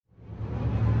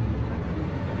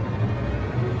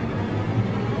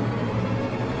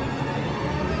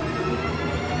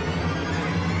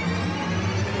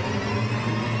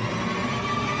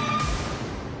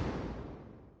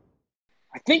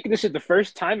think this is the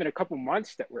first time in a couple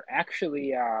months that we're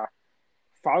actually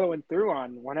following through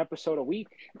on one episode a week.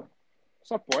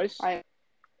 What's up, boys? It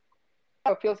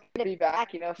feels good to be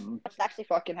back. It's actually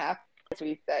fucking happened this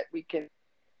week that we can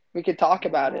talk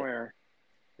about it.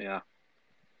 Yeah.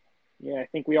 Yeah, I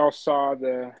think we all saw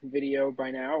the video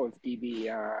by now of DB,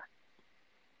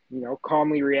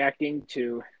 calmly reacting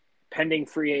to pending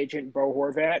free agent Bo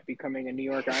Horvat becoming a New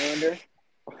York Islander,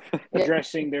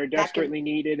 addressing their desperately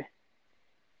needed.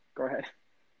 Go ahead.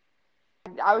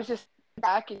 I was just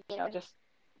back, just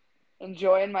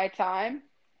enjoying my time,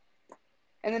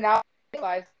 and then now I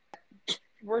realize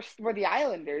we're the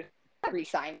Islanders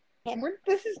re-signed him.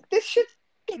 This shit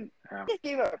just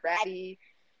gave a ratty.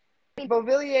 I mean,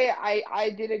 Beauvillier,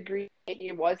 I did agree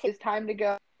it was his time to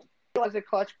go. It was a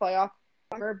clutch playoff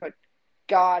summer, but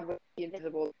God was the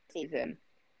invisible season.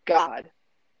 God.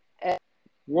 And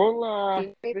Well,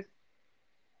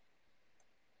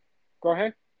 go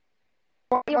ahead.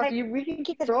 We can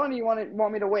keep this rolling. Or you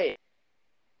want me to wait?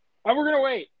 We're gonna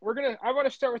wait. I want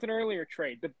to start with an earlier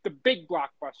trade, the big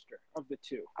blockbuster of the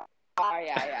two.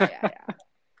 Yeah.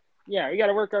 Yeah, we got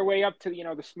to work our way up to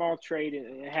the small trade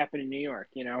that happened in New York.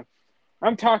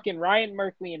 I'm talking Ryan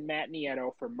Merkley and Matt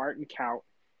Nieto for Martin Kaut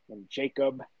and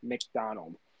Jacob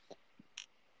McDonald.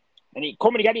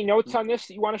 Coleman, you got any notes on this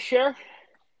that you want to share?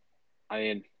 I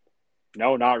mean,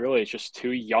 no, not really. It's just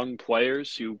two young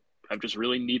players who have just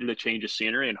really needed a change of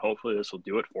scenery, and hopefully this will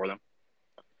do it for them.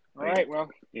 All right, well,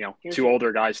 two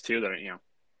older guys too that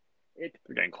they're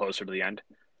getting closer to the end.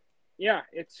 Yeah,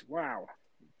 it's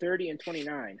 30 and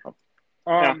 29.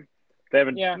 They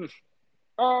haven't. Yeah.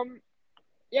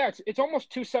 It's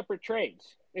almost two separate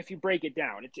trades if you break it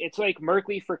down. It's like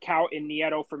Merkley for Kaut and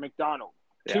Nieto for McDonald.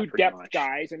 Two depth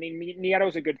guys. I mean,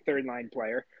 Nieto's a good third line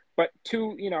player, but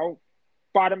two,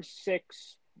 bottom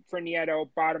six for Nieto,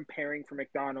 bottom pairing for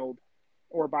McDonald,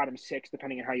 or bottom six,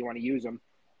 depending on how you want to use them.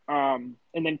 And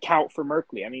then Kaut for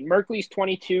Merkley. I mean, Merkley's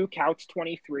 22, Kaut's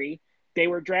 23. They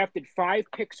were drafted 5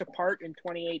 picks apart in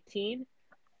 2018.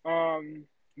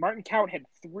 Martin Kaut had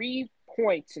 3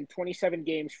 points in 27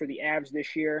 games for the Avs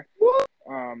this year.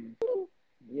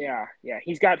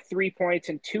 He's got 3 points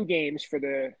in 2 games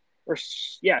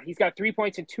he's got 3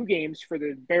 points in 2 games for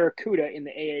the Barracuda in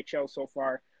the AHL so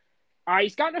far.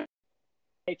 He's gotten an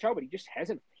AHL, but he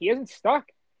hasn't stuck.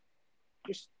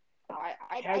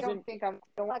 I don't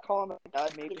want to call him a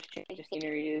dud. Maybe just change of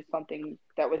scenery is something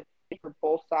that was for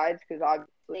both sides, because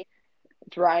obviously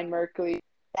it's Ryan Merkley.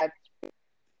 I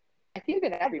think he's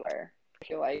been everywhere. I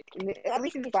feel like, at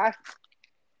least in this last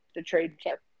the trade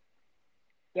chip.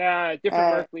 Yeah,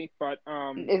 different Merkley, but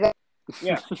is that?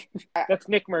 Yeah, that's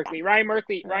Nick Merkley. Ryan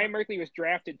Merkley was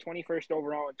drafted 21st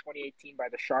overall in 2018 by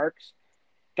the Sharks.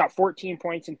 Got 14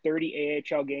 points in 30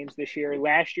 AHL games this year.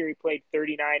 Last year, he played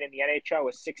 39 in the NHL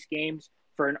with 6 games.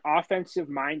 For an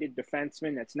offensive-minded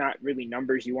defenseman, that's not really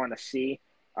numbers you want to see.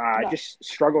 Just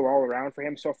struggle all around for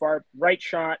him so far. Right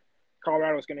shot.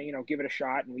 Colorado's going to, give it a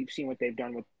shot, and we've seen what they've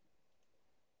done with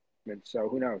him. So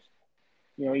who knows?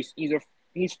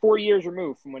 He's 4 years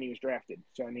removed from when he was drafted.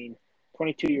 So,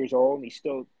 22 years old, and he's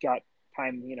still got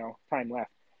time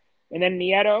left. And then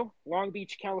Nieto, Long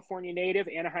Beach, California native,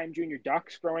 Anaheim Junior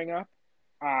Ducks growing up.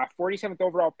 47th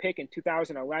overall pick in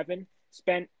 2011.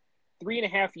 Spent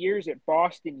 3.5 years at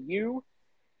Boston U.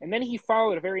 And then he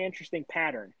followed a very interesting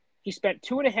pattern. He spent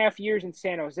 2.5 years in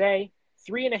San Jose,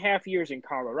 3.5 years in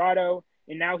Colorado,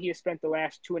 and now he has spent the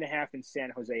last 2.5 in San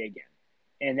Jose again.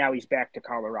 And now he's back to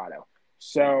Colorado.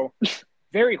 So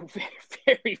very,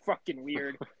 very fucking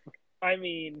weird.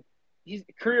 He's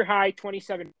career high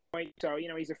 27 points, so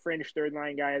he's a fringe third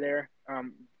line guy there.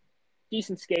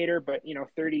 Decent skater, but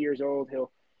 30 years old.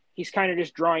 He's kind of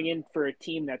just drawing in for a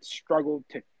team that struggled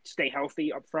to stay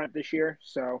healthy up front this year.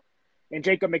 So, and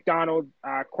Jacob McDonald,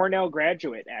 Cornell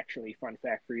graduate, actually, fun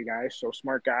fact for you guys. So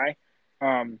smart guy.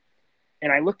 And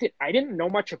I didn't know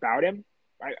much about him.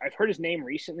 I've heard his name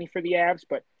recently for the Avs,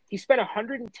 but he spent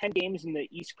 110 games in the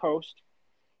East Coast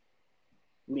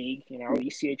League,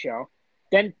 ECHL.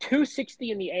 Then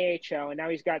 260 in the AHL, and now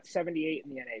he's got 78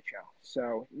 in the NHL.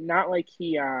 So not like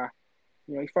he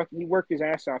worked his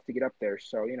ass off to get up there.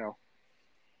 So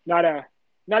not a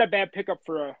bad pickup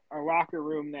for a locker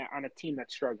room on a team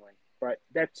that's struggling. But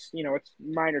that's it's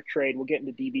minor trade. We'll get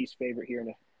into DB's favorite here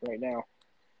right now.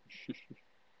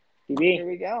 DB, here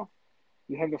we go.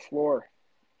 You have the floor.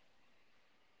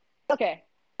 Okay,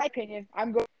 my opinion.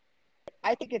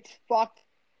 I think it's fucked.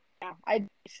 I'm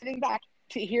sitting back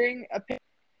to hearing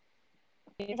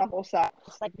opinions on both sides.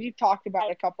 Like, we've talked about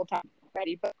it a couple times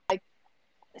already, but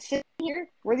sitting here,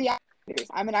 we're the Islanders.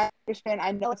 I'm an Islanders fan.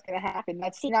 I know it's gonna happen.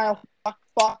 That senile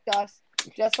fucked us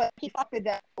just like he fucked the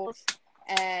Devils,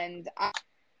 and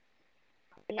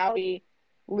now we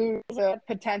lose a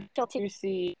potential 2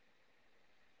 seed.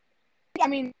 I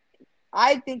mean,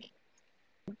 I think,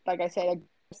 like I said,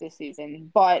 this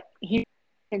season, but he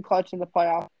can clutch in the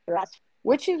playoffs,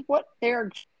 which is what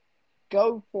they're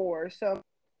go for. So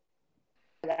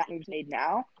that move's made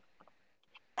now.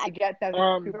 I get that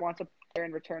Vancouver wants a player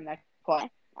in return that can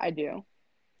play. I do,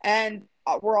 and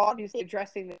we're obviously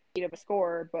addressing the need of a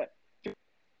scorer, but 3.5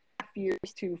 years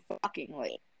too fucking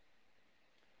late.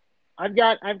 I've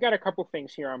got a couple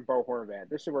things here on Bo Horvat.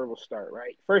 This is where we'll start,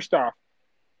 right? First off,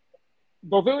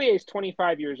 Beauvillier is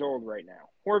 25 years old right now.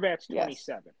 Horvat's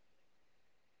 27. Yes.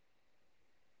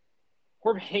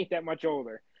 Horvat ain't that much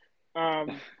older.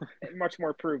 Much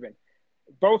more proven.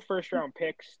 Both first-round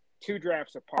picks, 2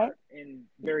 drafts apart in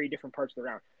very different parts of the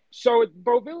round. So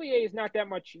Beauvillier is not that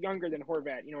much younger than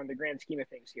Horvat, in the grand scheme of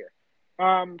things here.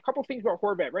 A couple things about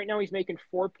Horvat. Right now he's making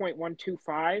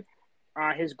 4.125.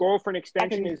 His goal for an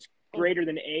extension is greater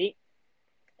than 8.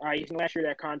 He's in last year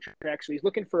of that contract, so he's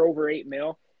looking for over $8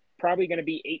 million. Probably going to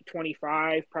be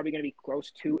 8.25. Probably going to be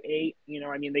close to 8.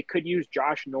 They could use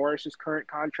Josh Norris's current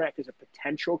contract as a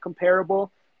potential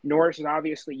comparable. Norris is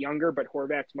obviously younger, but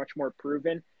Horvat's much more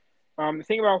proven. The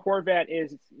thing about Horvat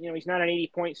is, he's not an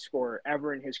 80-point scorer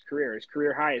ever in his career. His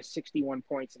career high is 61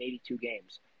 points in 82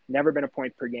 games. Never been a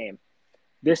point per game.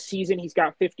 This season, he's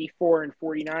got 54 and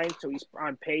 49, so he's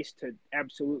on pace to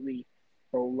absolutely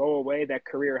blow away that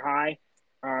career high.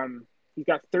 He's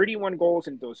got 31 goals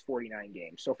in those 49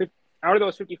 games. So out of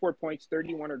those 54 points,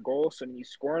 31 are goals, so he's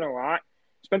scoring a lot.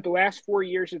 Spent the last 4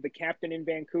 years as the captain in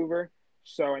Vancouver.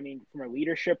 So, from a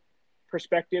leadership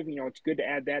perspective, it's good to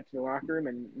add that to the locker room.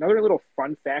 And another little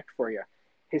fun fact for you.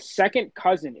 His second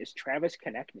cousin is Travis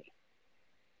Konechny.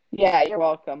 Yeah, you're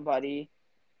welcome, buddy.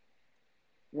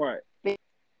 What?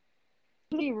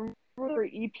 Any rumor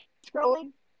EP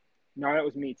scrolling? No, that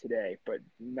was me today, but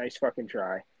nice fucking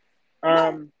try.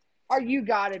 You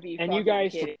gotta be and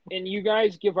kidding. And you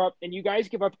guys give up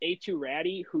A2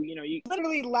 Ratty, who you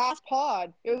literally last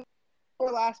pod. It was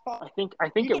our last pod. I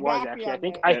think it was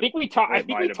actually. I think we talked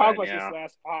about this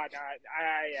last pod.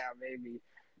 Yeah, maybe.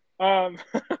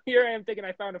 Here I am thinking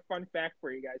I found a fun fact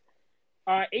for you guys.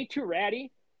 A2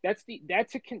 Ratty, that's the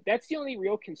only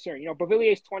real concern.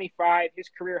 Beauvillier is 25. His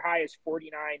career high is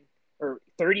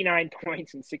 39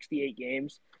 points in 68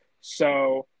 games.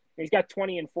 So he's got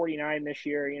 20 and 49 this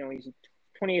year. He's a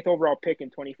 28th overall pick in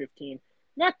 2015.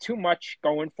 Not too much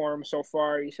going for him so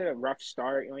far. He's had a rough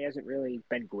start. He hasn't really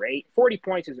been great. 40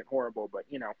 points isn't horrible, but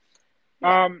Yeah.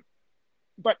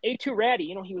 But A2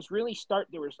 Ratty, he was really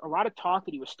there was a lot of talk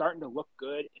that he was starting to look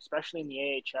good, especially in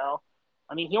the AHL.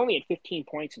 He only had 15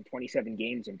 points in 27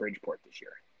 games in Bridgeport this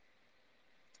year.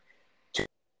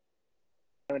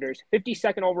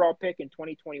 52nd overall pick in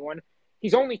 2021.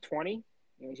 He's only 20.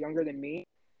 He's younger than me.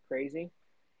 Crazy.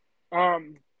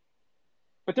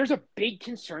 But there's a big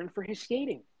concern for his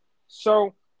skating.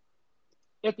 So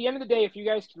at the end of the day, if you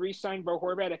guys can re-sign Bo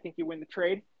Horvat, I think you win the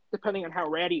trade, depending on how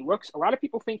Ratty looks. A lot of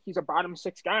people think he's a bottom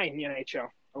 6 guy in the NHL.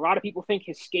 A lot of people think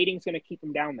his skating's going to keep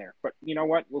him down there. But you know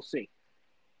what? We'll see.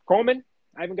 Coleman,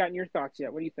 I haven't gotten your thoughts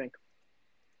yet. What do you think?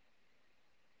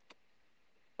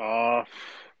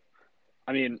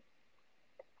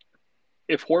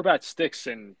 If Horvat sticks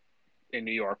in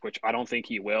New York, which I don't think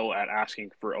he will at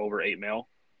asking for over $8 million,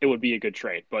 it would be a good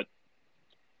trade. But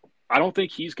I don't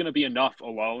think he's going to be enough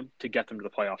alone to get them to the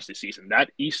playoffs this season. That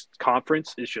East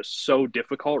Conference is just so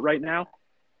difficult right now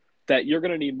that you're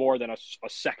going to need more than a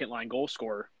second-line goal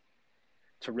scorer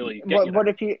to really get you there. What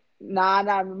if you –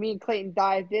 me and Clayton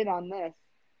dived in on this.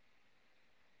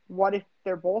 What if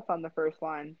they're both on the first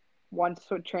line once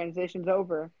it transitions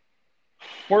over?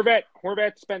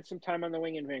 Horvat spent some time on the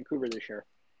wing in Vancouver this year.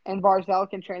 And Barzal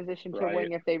can transition to a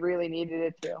wing if they really needed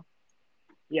it to.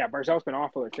 Yeah, Barzal's been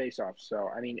awful at faceoffs. So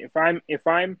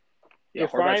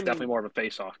Horvat's definitely more of a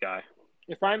faceoff guy.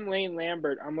 If I'm Lane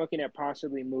Lambert, I'm looking at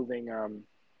possibly moving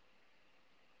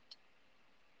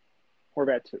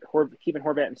keeping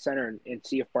Horvat in center and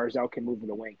see if Barzal can move to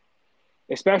the wing,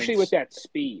 especially with that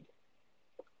speed.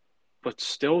 But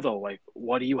still, though,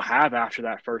 what do you have after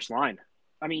that first line?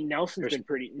 Nelson's been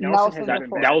pretty. Nelson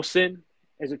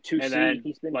as a 2C.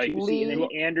 He's been 2C, and then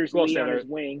Anders Lee on his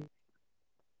wing.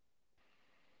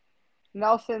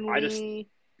 Nelson Lee. I just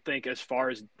think as far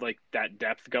as that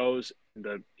depth goes,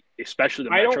 especially the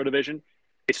Metro division,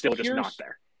 it's still just not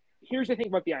there. Here's the thing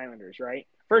about the Islanders, right?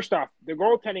 First off, the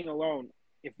goaltending alone,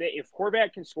 if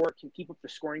Horvat can keep up the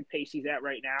scoring pace he's at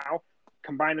right now,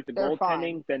 combined with the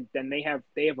goaltending, then they have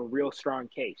a real strong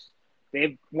case. They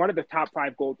have one of the top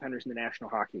 5 goaltenders in the National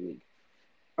Hockey League.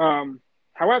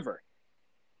 However,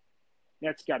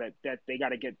 they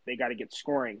gotta get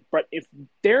scoring. But if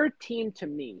they're a team to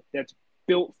me that's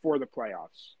built for the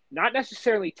playoffs, not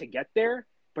necessarily to get there,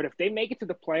 but if they make it to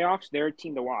the playoffs, they're a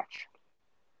team to watch.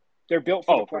 They're built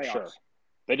for the playoffs. For sure.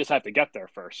 They just have to get there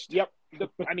first. Yep.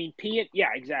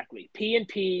 Exactly.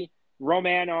 P&P,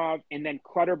 Romanov, and then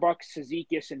Clutterbuck,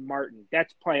 Cizikas, and Martin.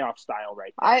 That's playoff style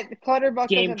right there. Clutterbuck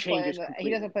Game doesn't play. changes completely.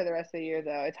 He doesn't play the rest of the year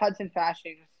though. It's Hudson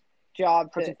Fasching's job.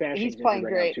 He's playing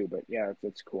great too, but yeah,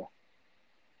 that's cool.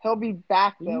 He'll be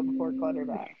back though before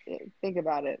Clutterbuck. Think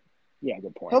about it. Yeah,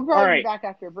 good point. He'll probably be back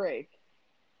after a break.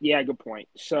 Yeah, good point.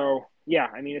 So yeah,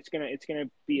 I mean it's gonna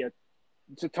be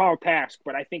it's a tall task,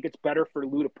 but I think it's better for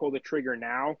Lou to pull the trigger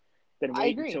now than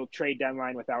wait until trade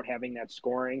deadline without having that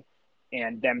scoring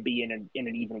and them be in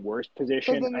an even worse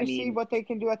position. Because then see what they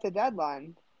can do at the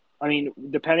deadline. I mean,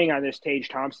 depending on this Tage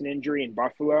Thompson injury in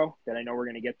Buffalo that I know we're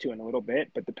going to get to in a little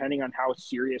bit, but depending on how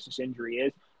serious this injury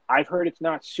is, I've heard it's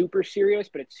not super serious,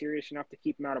 but it's serious enough to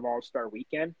keep him out of All-Star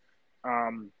Weekend.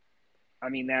 I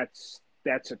mean, that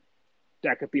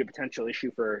could be a potential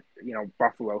issue for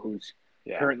Buffalo, who's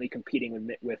currently competing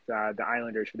with the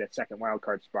Islanders for that second wild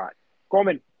card spot.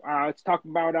 Coleman, let's talk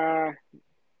about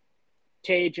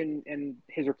Tage and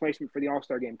his replacement for the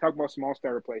All-Star game. Talk about some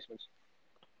All-Star replacements.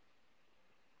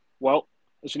 Well,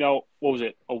 as you know, what was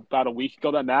it, about a week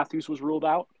ago that Matthews was ruled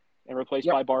out and replaced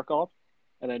by Barkov?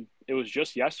 And then it was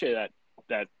just yesterday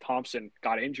that Thompson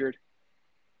got injured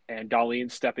and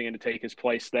Dahlin's stepping in to take his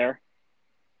place there.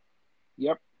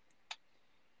 Yep.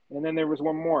 And then there was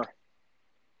one more.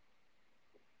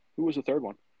 Who was the third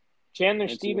one? Chandler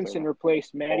Stevenson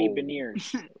replaced Matty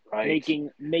Beniers, right.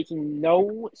 making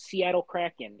no Seattle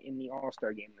Kraken in the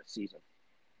All-Star game this season.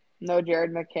 No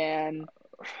Jared McCann.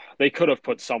 They could have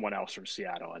put someone else from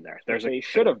Seattle in there. They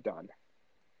should have done.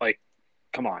 Like,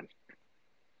 come on.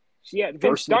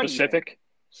 First in the Pacific.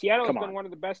 Seattle has been one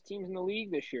of the best teams in the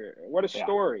league this year. What a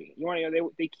story!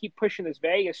 They keep pushing this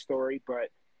Vegas story, but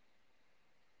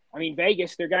I mean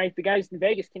Vegas, the guys in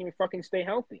Vegas can't even fucking stay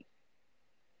healthy.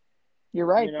 You're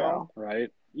right, though. Right.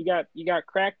 You got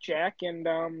Crack Jack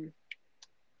and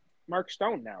Mark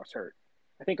Stone now is hurt.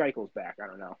 I think Eichel's back. I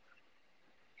don't know.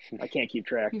 I can't keep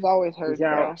track. He's always hurt.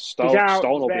 Stone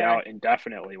will be out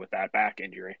indefinitely with that back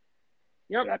injury.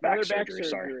 Yep, that back surgery.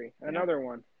 Sorry, another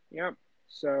one. Yep.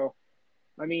 So,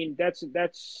 I mean, that's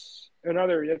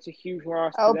a huge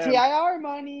loss. LTIR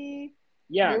money.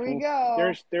 Yeah, here we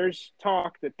go. There's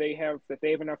talk that they have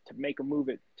enough to make a move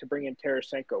to bring in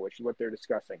Tarasenko, which is what they're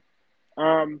discussing.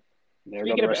 Speaking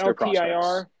of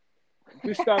LTIR,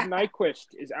 Gustav Nyquist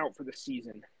is out for the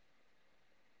season.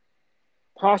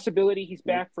 Possibility he's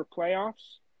back for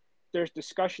playoffs. There's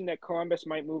discussion that Columbus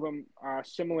might move him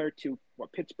similar to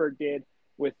what Pittsburgh did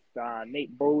with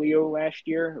Nate Bolio last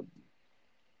year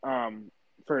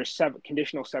for a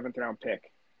conditional 7th round pick.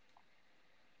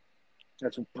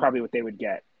 That's probably what they would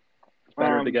get. It's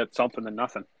better to get something than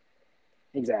nothing.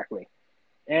 Exactly.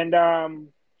 And a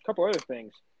couple other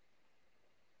things.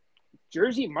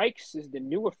 Jersey Mike's is the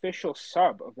new official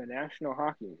sub of the National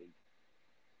Hockey League.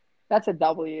 That's a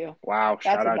W. Wow!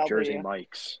 Shout out Jersey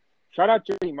Mike's. Shout out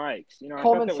Jersey Mike's.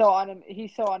 Coleman's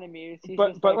he's so unamused. He's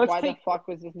why the fuck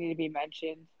was this need to be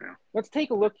mentioned? Yeah. Let's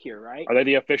take a look here, right? Are they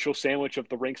the official sandwich of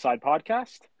the Ringside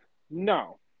Podcast?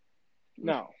 No.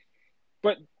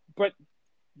 But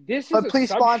this is. But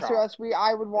please sponsor us.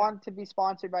 I would want to be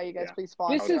sponsored by you guys. Yeah. Please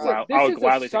sponsor us. I would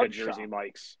gladly take a Jersey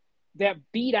Mike's that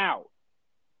beat out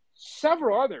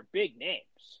several other big names.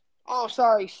 Oh,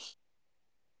 sorry.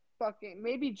 Fucking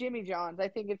maybe Jimmy John's. I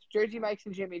think it's Jersey Mike's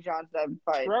and Jimmy John's that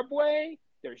fight. Scrubway.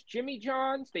 There's Jimmy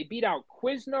John's. They beat out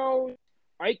Quiznos.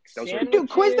 Ike Sandwiches. Dude,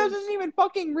 Quiznos doesn't even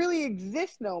fucking really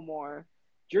exist no more.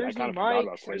 Jersey Mike's. Forgot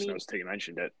about Quiznos till you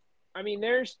mentioned it. I mean,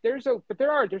 there's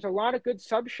a lot of good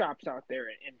sub shops out there,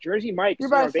 and Jersey Mike's. You're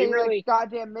about to say like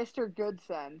goddamn Mr. Good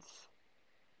Sense.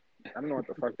 I don't know what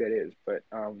the fuck that is, but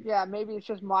yeah, maybe it's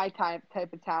just my type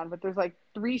of town. But there's like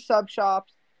 3 sub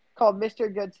shops called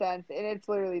Mr. Good Sense, and it's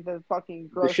literally the fucking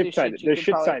grossest shit. The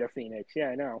shit side of Phoenix. Yeah,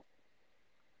 I know.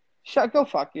 Go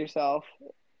fuck yourself.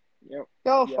 Yep.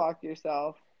 Fuck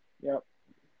yourself. Yep.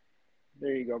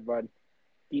 There you go, bud.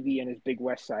 DB and his big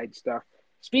West Side stuff.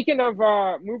 Speaking of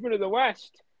moving to the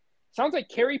West, sounds like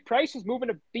Carey Price is moving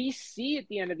to BC at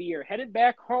the end of the year. Headed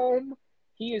back home.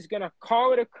 He is going to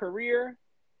call it a career.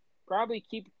 Probably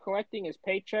keep collecting his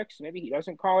paychecks. Maybe he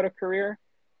doesn't call it a career.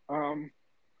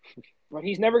 But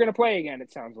he's never going to play again,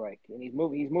 it sounds like. And he's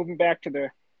moving back to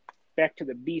the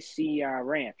BC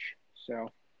ranch. So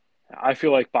I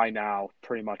feel like by now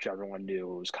pretty much everyone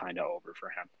knew it was kind of over for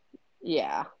him.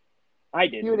 Yeah. I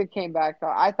did. He would have came back.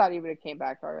 I thought he would have came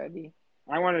back already.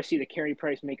 I wanted to see the Carey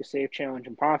Price make a save challenge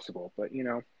impossible, but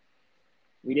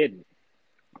we didn't.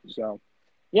 So,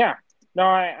 yeah, no,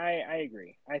 I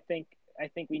agree. I think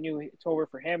we knew it's over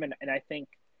for him, and I think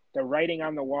the writing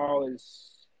on the wall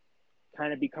is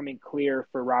kind of becoming clear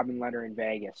for Robin Leonard in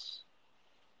Vegas.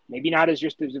 Maybe not as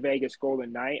just as a Vegas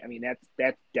Golden Knight. I mean,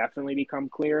 that's definitely become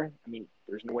clear. I mean,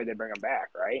 there's no way they bring him back,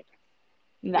 right?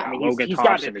 No. I mean, Logan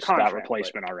Thompson is that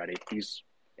replacement already.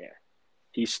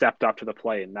 He's stepped up to the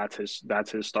plate, and that's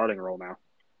his starting role now.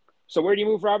 So where do you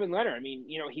move Robin Leonard? I mean,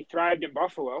 he thrived in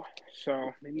Buffalo,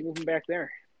 so maybe move him back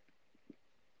there.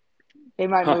 They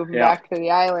might move him back to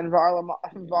the island.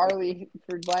 Varley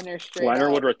for Leonard straight Leonard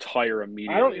up. would retire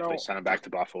immediately if they sent him back to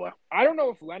Buffalo. I don't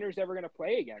know if Leonard's ever going to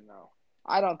play again, though.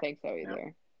 I don't think so either.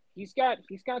 Yeah. He's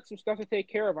got some stuff to take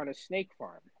care of on his snake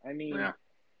farm. I mean,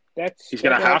 he's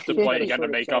going to have to play again to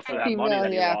make up for that money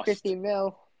that he lost. 50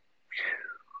 mil.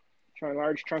 A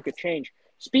large chunk of change.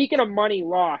 Speaking of money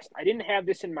lost, I didn't have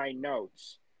this in my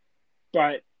notes,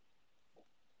 but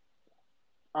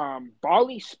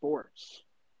Bally Sports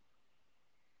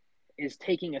is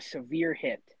taking a severe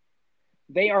hit.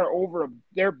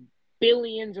 They're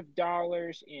billions of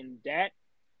dollars in debt.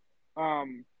 I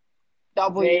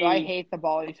hate the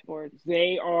Bally Sports.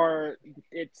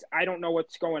 I don't know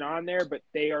what's going on there, but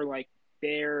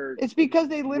it's because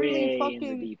they literally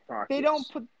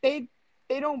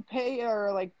they don't pay,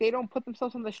 or they don't put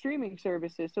themselves on the streaming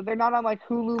services, so they're not on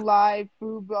Hulu Live,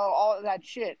 Fubo, all of that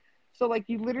shit. So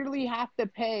you literally have to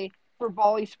pay for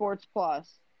Bally Sports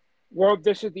Plus. Well,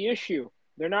 this is the issue.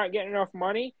 They're not getting enough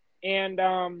money, and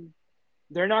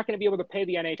they're not going to be able to pay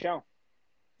the NHL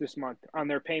this month on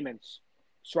their payments.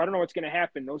 So I don't know what's going to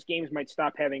happen. Those games might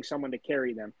stop having someone to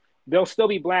carry them. They'll still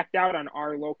be blacked out on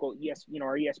our local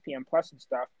our ESPN Plus and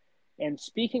stuff. And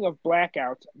speaking of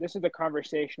blackouts, this is the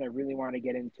conversation I really want to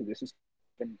get into. This has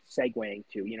been segueing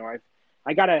to.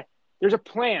 There's a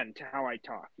plan to how I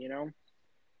talk.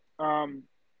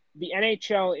 The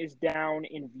NHL is down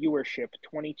in viewership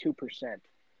 22%.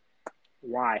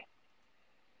 Why?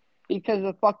 Because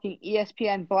of fucking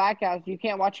ESPN blackouts. You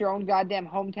can't watch your own goddamn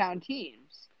hometown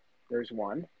teams. There's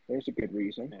one. There's a good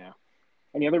reason. Yeah.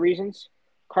 Any other reasons?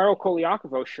 Carl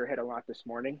Koliakovo sure hit a lot this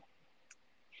morning.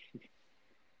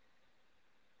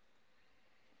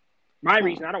 My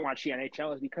reason I don't watch the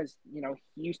NHL is because, he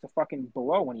used to fucking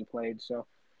blow when he played. So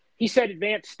he said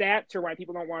advanced stats are why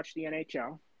people don't watch the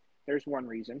NHL. There's one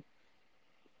reason.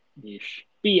 Yeesh.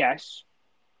 BS.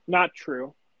 Not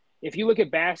true. If you look at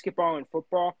basketball and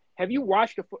football, has he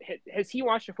watched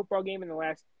a football game in the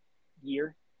last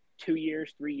year, 2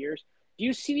 years, 3 years? Do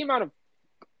you see the amount of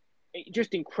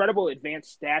just incredible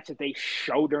advanced stats that they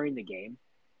show during the game?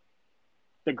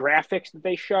 The graphics that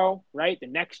they show, right? The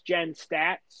next gen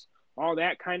stats, all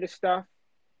that kind of stuff.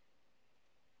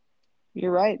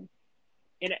 You're right.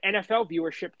 And NFL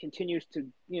viewership continues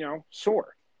to,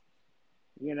 soar.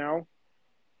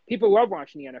 People love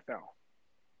watching the NFL.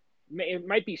 It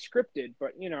might be scripted,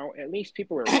 but, at least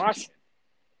people are watching.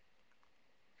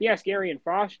 If you ask Arian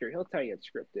Foster, he'll tell you it's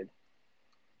scripted.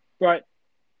 But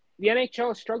the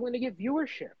NHL is struggling to get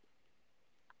viewership.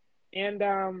 And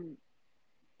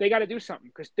they got to do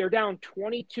something because they're down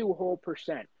 22 whole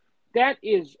 %. That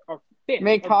is a fifth.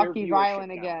 Make hockey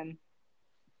violent again.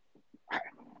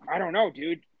 I don't know,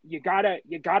 dude. You gotta.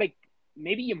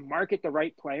 Maybe you market the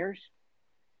right players.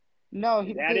 No,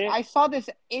 I saw this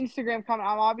Instagram comment.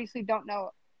 I obviously don't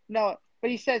know it, but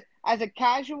he says, as a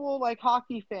casual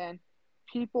hockey fan,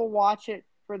 people watch it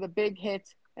for the big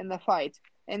hits and the fights,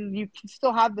 and you can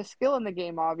still have the skill in the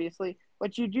game, obviously,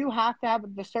 but you do have to have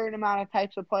a certain amount of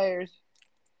types of players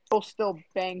who still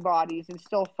bang bodies and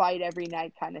still fight every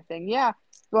night, kind of thing. Yeah,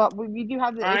 but we do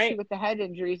have the issue with the head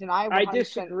injuries, and I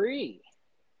disagree.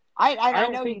 I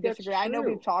know you disagree. I know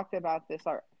we've talked about this.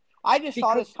 I just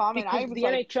saw this comment. I was the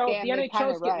NHL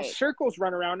is getting circles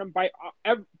run around them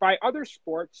by other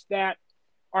sports that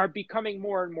are becoming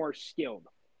more and more skilled.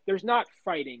 There's not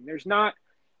fighting. There's not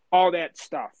all that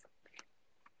stuff.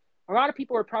 A lot of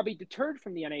people are probably deterred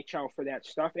from the NHL for that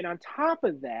stuff, and on top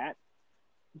of that,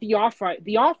 the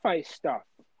off-ice stuff.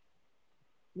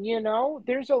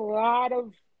 There's a lot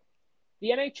of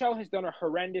the NHL has done a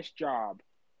horrendous job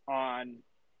on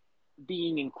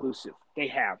being inclusive. They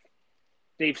have.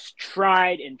 They've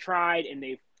tried, and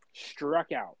they've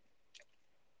struck out.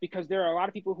 Because there are a lot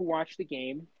of people who watch the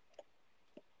game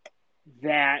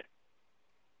that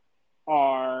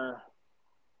are...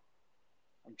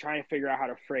 I'm trying to figure out how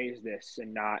to phrase this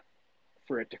and not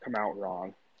for it to come out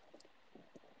wrong.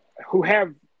 Who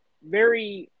have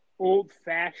very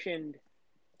old-fashioned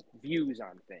views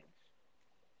on things.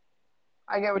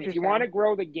 I get what you're saying. If you want to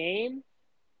grow the game,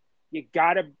 You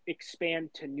got to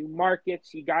expand to new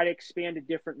markets. You got to expand to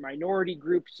different minority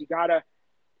groups. You got to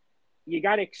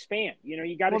expand.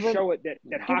 You got to show it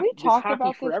that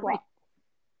hockey for everyone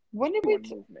when did we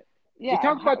movement. Yeah, we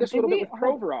talked about this a little bit with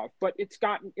hold- Provorov, but it's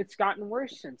gotten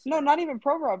worse since No, then. not even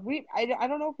Provorov. I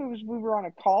don't know if it was we were on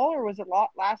a call or was it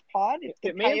last pod. If the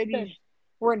It may have been. Coyotes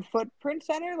were in footprint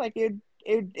center, like it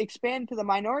would expand to the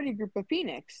minority group of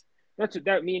Phoenix.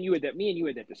 That me and you had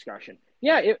that discussion.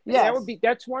 Yeah, Yes.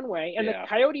 that's one way. And Yeah.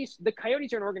 the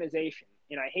Coyotes are an organization,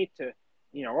 and I hate to,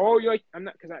 I'm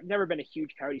not, because I've never been a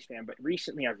huge Coyotes fan, but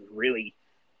recently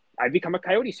I've become a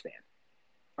Coyotes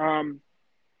fan.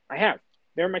 I have.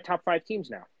 They're in my top 5 teams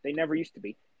now. They never used to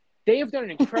be. They have done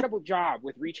an incredible job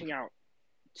with reaching out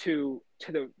to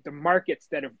the markets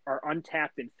that are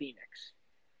untapped in Phoenix.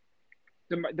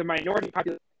 The minority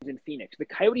populations in Phoenix. The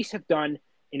Coyotes have done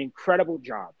an incredible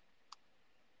job.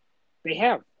 They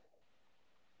have.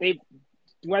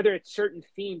 Whether it's certain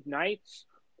themed nights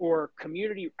or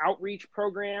community outreach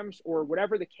programs or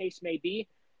whatever the case may be,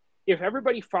 if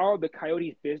everybody followed the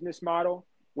Coyotes business model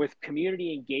with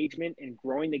community engagement and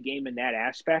growing the game in that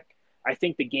aspect, I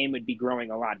think the game would be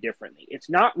growing a lot differently. It's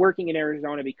not working in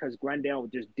Arizona because Glendale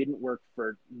just didn't work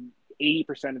for 80%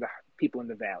 of the people in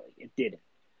the valley. It didn't.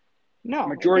 No,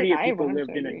 majority of people lived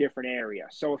in a different area.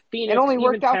 So if Phoenix, it only even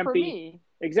worked out Tempe, for me.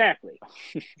 Exactly.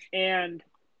 And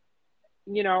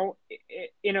in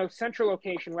a central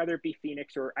location, whether it be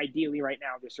Phoenix or ideally right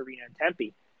now this arena in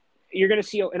Tempe, you're going to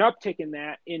see an uptick in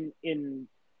that in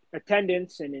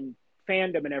attendance and in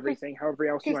fandom and everything, however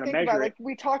else you want to measure it. Like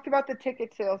we talked about the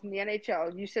ticket sales in the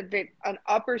NHL. You said that an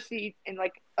upper seat in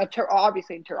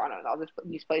obviously in Toronto and all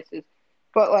these places,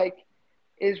 but like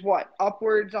is what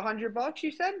upwards $100?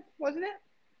 You said, wasn't it?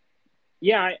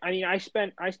 Yeah, I mean, I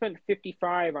spent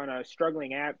 $55 on a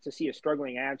struggling to see a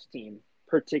struggling Avs team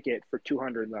per ticket for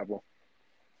 200 level.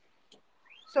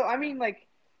 So I mean, like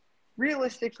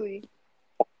realistically,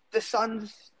 the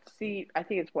Suns seat, I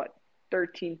think it's what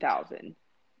 13,000.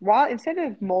 While instead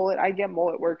of mullet, I get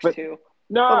mullet works too.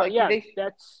 No, yeah,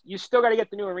 you still got to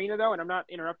get the new arena though, and I'm not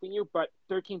interrupting you, but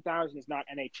 13,000 is not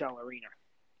NHL arena.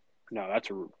 No,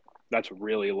 that's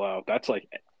really low. That's like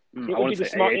I would wouldn't be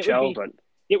say AHL, but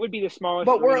it would be the smallest.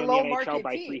 But we're a arena low in the NHL market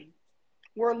by team. 3.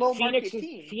 We're a low market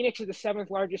team. Phoenix is the 7th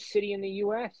largest city in the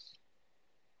U.S.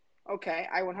 Okay,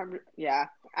 yeah,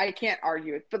 I can't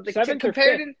argue it. But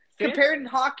compared in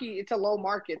hockey, it's a low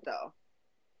market though.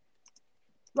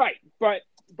 Right, but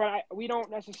we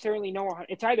don't necessarily know.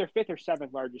 It's either 5th or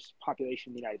 7th largest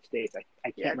population in the United States.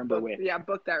 I can't remember which. Yeah,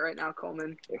 book that right now,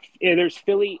 Coleman. There's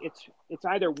Philly. It's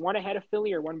either one ahead of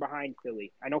Philly or one behind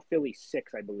Philly. I know Philly's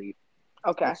 6, I believe.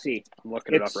 Okay. Let's see. I'm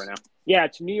looking it up right now. Yeah,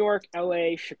 it's New York,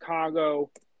 L.A., Chicago.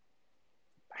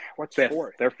 What's 5th?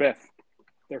 4th? They're 5th.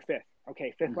 They're 5th.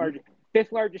 Okay,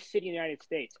 5th largest city in the United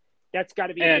States. That's got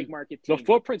to be a big market team. The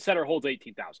footprint center holds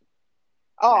 18,000.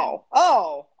 Oh.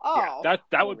 Yeah,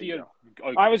 that would be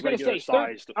I was going to say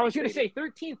sized. I was going to say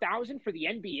 13,000 for the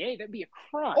NBA. That'd be a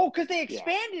crime. Oh, because they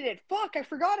expanded it. Fuck, I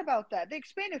forgot about that. They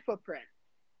expanded footprint.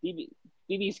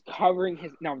 BB's covering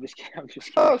his. No, I'm just kidding.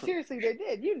 Oh, seriously, they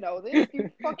did. You know this.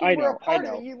 You fucking were a part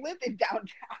of it. You lived in downtown.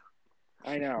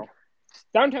 I know.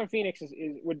 Downtown Phoenix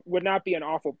would not be an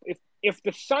awful if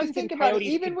the Suns and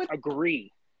Coyotes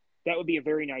agree. That would be a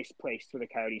very nice place for the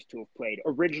Coyotes to have played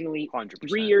originally 100%.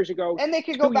 3 years ago. And they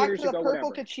could go back to the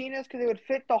purple Kachinas because it would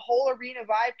fit the whole arena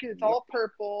vibe because it's all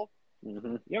purple.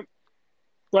 Mm-hmm. Yep.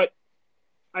 But,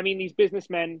 I mean, these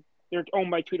businessmen, they're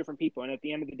owned by 2 different people. And at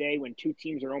the end of the day, when 2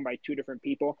 teams are owned by 2 different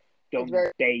people,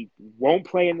 they won't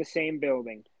play in the same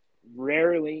building.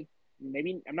 Rarely.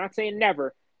 Maybe, I'm not saying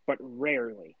never, but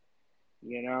rarely.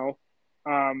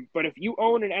 But if you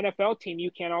own an NFL team, you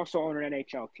can also own an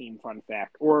NHL team, fun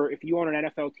fact. Or if you own an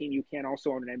NFL team, you can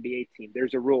also own an NBA team.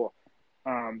 There's a rule.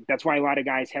 That's why a lot of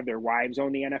guys have their wives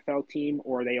own the NFL team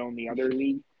or they own the other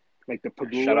league. Like the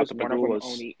Pagulas. Shout out to one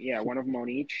of them own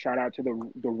each. Shout out to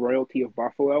the royalty of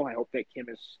Buffalo. I hope that Kim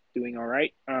is doing all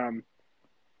right.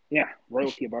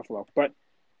 Royalty of Buffalo. But,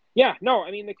 yeah, no,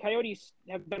 I mean, the Coyotes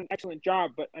have done an excellent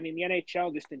job. But, I mean, the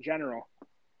NHL just in general –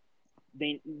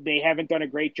 they haven't done a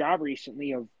great job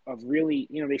recently of really,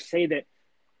 they say that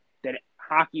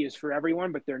hockey is for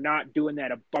everyone, but they're not doing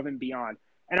that above and beyond.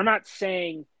 And I'm not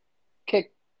saying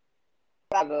kick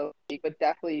out of the league, but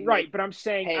definitely right. But I'm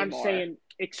saying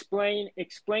explain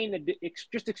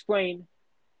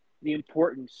the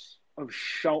importance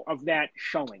of that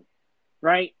showing,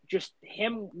 right? Just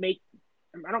him I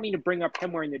don't mean to bring up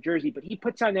him wearing the jersey, but he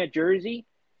puts on that jersey.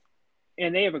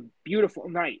 And they have a beautiful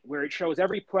night where it shows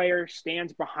every player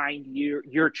stands behind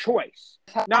your choice,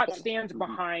 not stands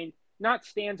behind not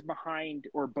stands behind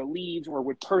or believes or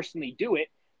would personally do it,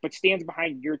 but stands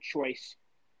behind your choice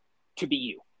to be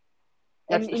you.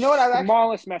 That's and you know what? the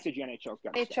smallest message NHL's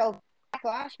got. NHL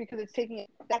backlash because it's taking a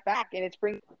step back and it's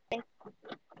bringing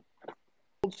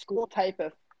old school type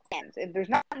of fans, and there's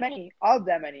not many of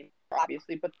them anymore,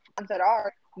 obviously, but the ones that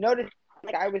are. Notice,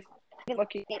 like I was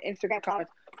looking at Instagram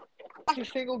comments, watch a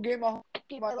single game of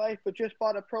hockey in my life, but just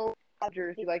bought a pro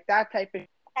jersey, like that type of.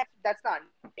 That's not.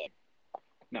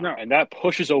 No, and that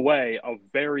pushes away a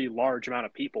very large amount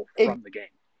of people from the game.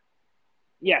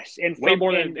 Yes, and way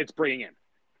more than it's bringing in.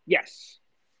 Yes.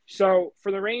 So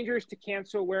for the Rangers to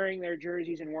cancel wearing their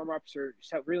jerseys in warm-ups or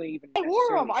really even they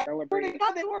wore them. celebrate,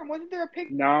 they wore them. Wasn't there a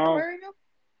picture wearing them?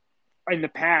 In the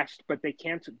past, but they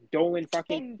canceled. Dolan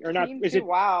fucking or not? Is it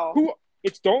wow? Who?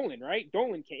 It's Dolan, right?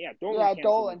 Dolan.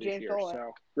 Dolan. James year, Dolan.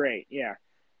 So great. Yeah.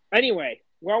 Anyway,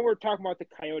 while we're talking about the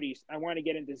Coyotes, I want to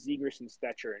get into Zegras and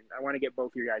Stetcher, and I want to get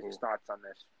both of your guys' thoughts on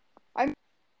this.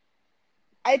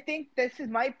 I think this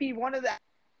might be one of the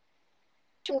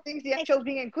things the NHL is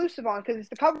being inclusive on because it's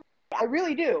the cover. I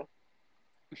really do.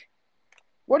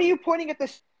 What are you pointing at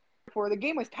this for? The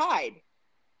game was tied.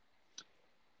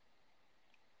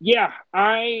 Yeah,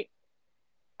 I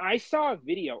saw a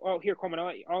video. Oh, here, Coleman,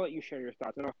 I'll let you share your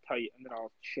thoughts, and I'll tell you, and then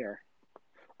I'll share.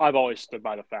 I've always stood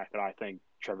by the fact that I think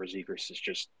Trevor Zegras is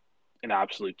just an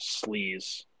absolute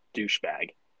sleaze douchebag.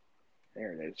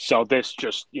 There it is. So this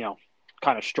just,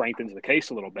 kind of strengthens the case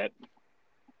a little bit.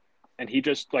 And he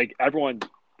just, like, everyone,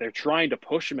 they're trying to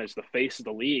push him as the face of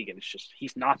the league, and it's just,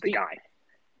 he's not the guy.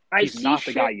 He's not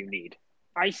the guy you need.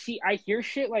 I hear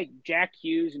shit like Jack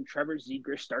Hughes and Trevor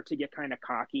Zegras start to get kind of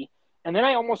cocky, and then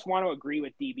I almost want to agree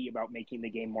with DB about making the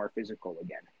game more physical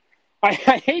again. I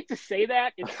hate to say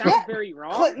that. It sounds very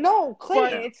wrong. No,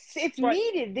 Clayton, it's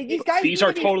needed. These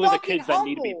are totally the kids that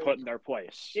need to be put in their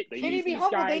place. They need to be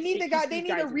humble. They need They need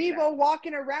a Revo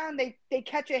walking around. They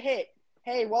catch a hit.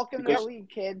 Hey, welcome to the league,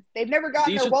 kids. They've never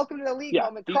gotten their welcome to the league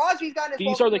moment. Crosby's gotten his These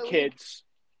welcome are the to the kids.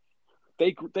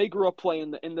 They grew up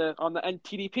playing on the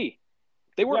NTDP.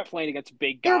 They weren't playing against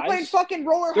big guys. They were playing fucking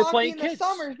roller hockey in the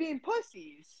summers, being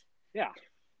pussies. Yeah.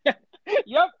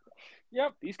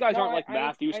 Yep. These guys aren't like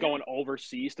Matthews going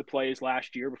overseas to play his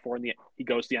last year before he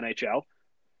goes to the NHL.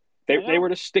 They were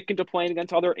just sticking to playing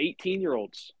against other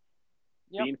 18-year-olds,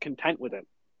 being content with it.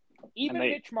 Even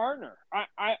Mitch Marner.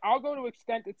 I'll go to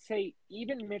extent to say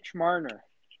even Mitch Marner.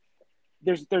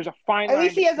 There's a fine line. At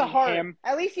least he has a heart.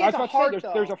 At least he has a heart.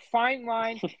 There's a fine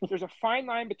line. There's a fine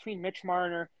line between Mitch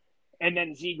Marner and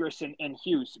then Zegras and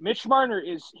Hughes. Mitch Marner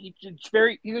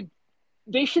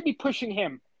they should be pushing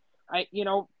him.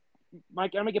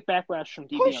 Mike, I'm gonna get backlash from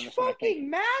DB on this one. Push fucking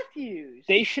Matthews.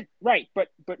 They should but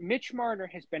Mitch Marner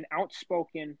has been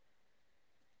outspoken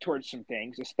towards some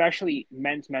things, especially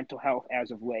men's mental health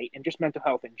as of late, and just mental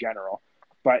health in general.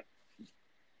 But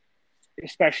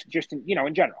especially just in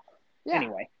general. Yeah.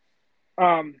 Anyway,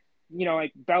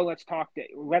 like Bell Let's Talk Day,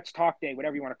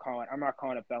 whatever you want to call it. I'm not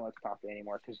calling it Bell Let's Talk Day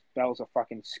anymore because Bell's a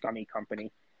fucking scummy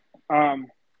company.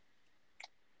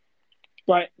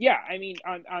 But yeah, I mean,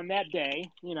 on that day,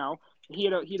 he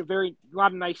had a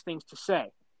lot of nice things to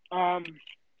say.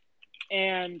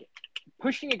 And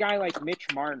pushing a guy like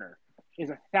Mitch Marner is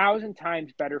 1,000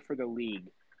 times better for the league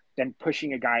than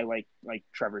pushing a guy like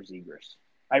Trevor Zegras.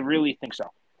 I really think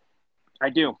so.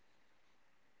 I do.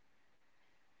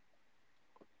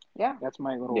 Yeah, that's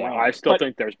my little. Yeah, I still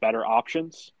think there's better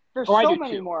options. There's so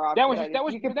many more options. That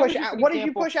was. You can push. What did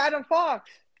you push Adam Fox?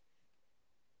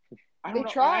 They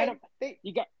tried.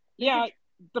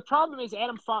 The problem is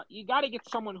Adam Fox. You got to get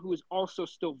someone who is also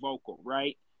still vocal,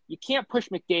 right? You can't push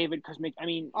McDavid because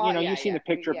you've seen the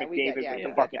picture of McDavid with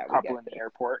the fucking couple in the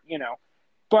airport,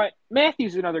 But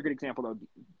Matthews is another good example, though.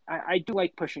 I do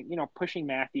like pushing. Pushing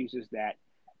Matthews is that,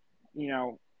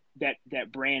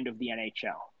 that brand of the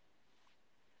NHL.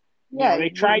 Yeah, they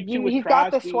tried to. He's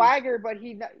got the swagger, but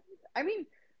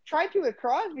tried to with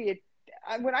Crosby.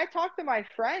 When I talk to my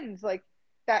friends, like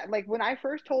when I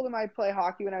first told them I'd play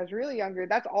hockey when I was really younger,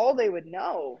 that's all they would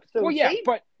know. So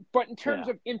but in terms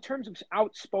of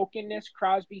outspokenness,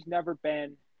 Crosby's never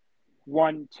been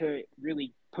one to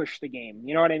really push the game.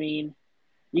 You know what I mean?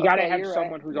 You got to have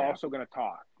someone who's also going to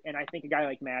talk. And I think a guy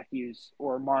like Matthews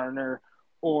or Marner,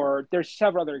 or there's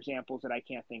several other examples that I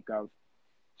can't think of.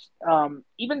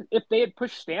 Even if they had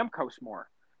pushed Stamkos more,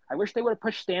 I wish they would have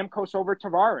pushed Stamkos over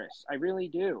Tavares. I really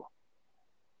do.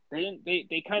 They didn't.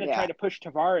 They kind of tried to push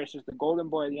Tavares as the golden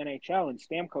boy of the NHL, and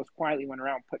Stamkos quietly went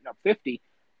around putting up 50.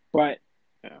 But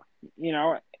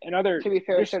another. To be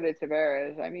fair, so did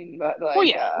Tavares. I mean, but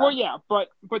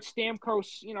but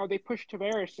Stamkos, they pushed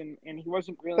Tavares, and he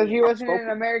wasn't really because he wasn't in an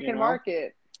American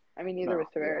market. I mean, neither No, was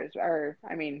Tavares.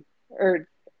 yeah. Or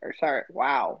sorry.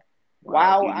 Wow.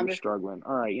 Wow, I'm you're just struggling.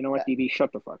 All right, you know what, DB?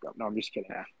 Shut the fuck up. No, I'm just kidding.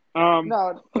 Yeah.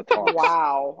 no. The talks.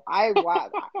 Wow.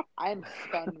 I'm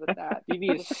stunned with that.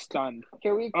 DB is stunned.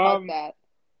 Can we cut that?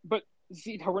 But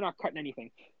no, we're not cutting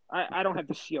anything. I don't have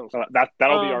the seals. That'll be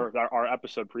our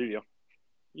episode preview.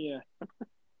 Yeah.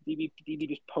 DB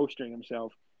just postering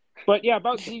himself. But yeah,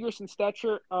 about Zegras and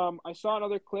Stetcher, I saw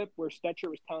another clip where Stetcher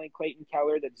was telling Clayton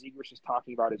Keller that Zegras was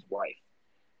talking about his wife.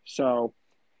 So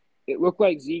it looked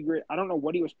like Zegras, I don't know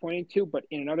what he was pointing to, but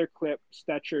in another clip,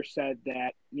 Stetcher said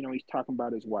that, he's talking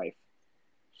about his wife.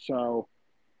 So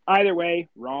either way,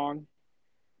 wrong.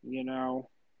 Over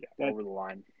the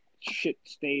line. Shit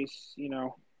stays,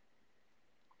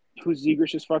 who's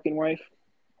Zegras' fucking wife?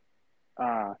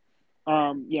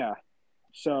 Yeah.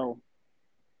 So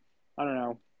I don't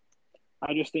know.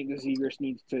 I just think the Zegras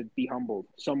needs to be humbled.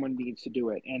 Someone needs to do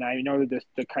it. And I know that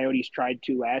the Coyotes tried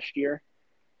to last year,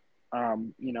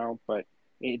 but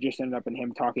it just ended up in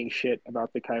him talking shit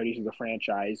about the Coyotes as a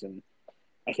franchise. And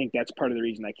I think that's part of the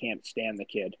reason I can't stand the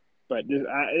kid. But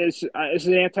this is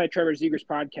an anti-Trevor Zegras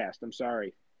podcast. I'm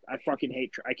sorry. I fucking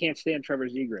I can't stand Trevor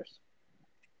Zegras.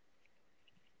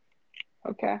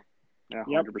 Okay. Yeah,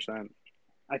 100%. Yep.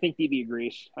 I think DB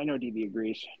agrees. I know DB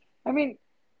agrees. I mean,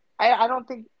 I don't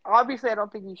think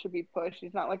he should be pushed.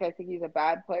 It's not like I think he's a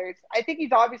bad player. I think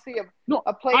he's obviously a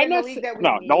player in the league that we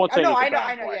need. No one's saying he's a I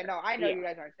bad know. player. Yeah, no, I know you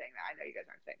guys aren't saying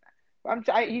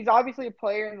that. He's obviously a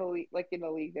player in the league, in the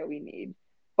league that we need.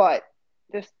 But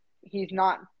he's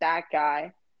not that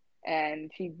guy,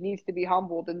 and he needs to be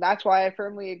humbled. And that's why I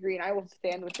firmly agree, and I will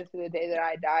stand with this to the day that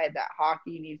I die, that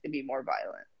hockey needs to be more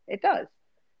violent. It does.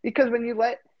 Because when you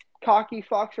let cocky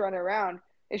fucks run around,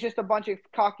 it's just a bunch of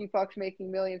cocky fucks making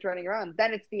millions running around.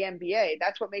 Then it's the NBA.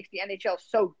 That's what makes the NHL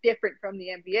so different from the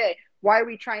NBA. Why are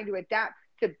we trying to adapt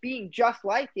to being just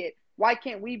like it? Why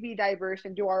can't we be diverse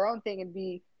and do our own thing and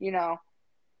be,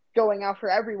 going out for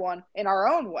everyone in our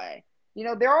own way?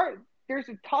 There's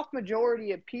a tough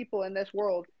majority of people in this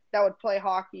world that would play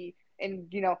hockey and,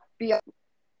 be.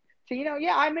 So,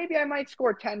 I might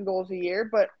score 10 goals a year,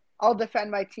 but I'll defend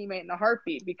my teammate in a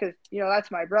heartbeat because,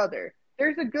 that's my brother.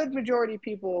 There's a good majority of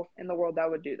people in the world that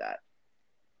would do that.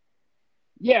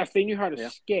 Yeah, if they knew how to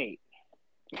skate.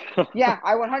 Yeah,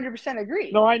 I 100% agree.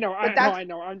 No, I know. I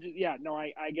know.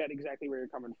 I get exactly where you're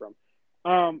coming from.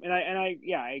 And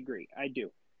I agree. I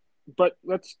do. But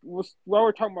while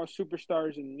we're talking about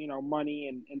superstars and, money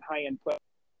and high-end play,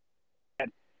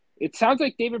 it sounds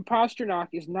like David Pastrnak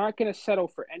is not going to settle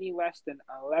for any less than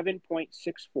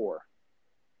 11.64.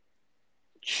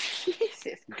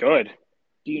 Jesus. Good.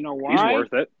 Do you know why? He's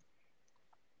worth it.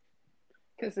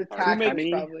 Because the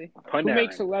taxes probably. Who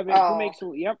makes 11? Oh. Who makes?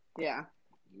 Yep. Yeah.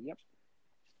 Yep.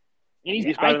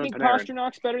 And I think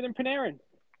Pasternak's better than Panarin.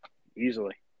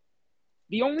 Easily.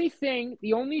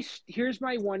 Here's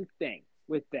my one thing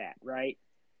with that, right?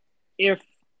 If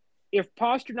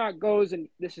Pastrnak goes, and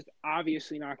this is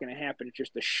obviously not going to happen, it's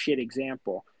just a shit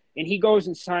example, and he goes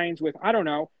and signs with, I don't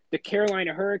know, the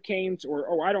Carolina Hurricanes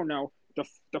or I don't know,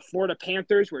 the Florida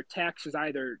Panthers, where tax is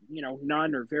either,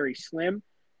 none or very slim,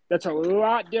 that's a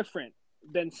lot different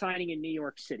than signing in New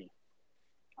York City.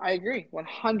 I agree,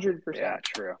 100%. Yeah,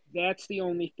 true. That's the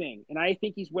only thing, and I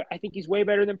think he's way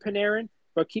better than Panarin.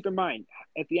 But keep in mind,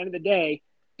 at the end of the day,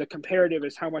 the comparative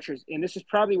is how much is, and this is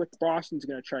probably what Boston's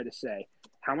going to try to say.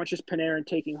 How much is Panarin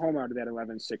taking home out of that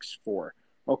 11.64?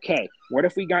 Okay, what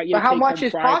if we got you? But to how take much home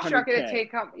is Pastrnak going to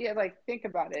take home? Yeah, think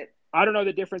about it. I don't know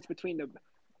the difference between the.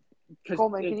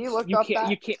 Coleman, can you look up that?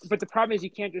 You can't. But the problem is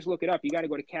you can't just look it up. You got to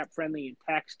go to Cap Friendly and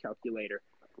Tax Calculator.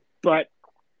 But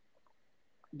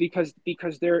because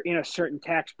they're in a certain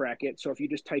tax bracket, so if you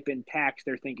just type in tax,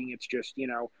 they're thinking it's just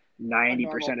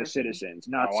 90% of citizens,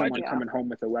 not someone coming home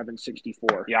with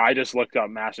 11.64. Yeah, I just looked up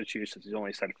Massachusetts. He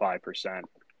only said 5%.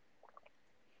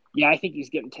 Yeah, I think he's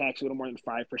getting taxed a little more than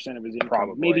 5% of his income.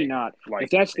 Probably. Maybe not. If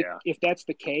that's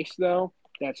the case, though,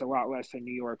 that's a lot less than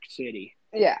New York City.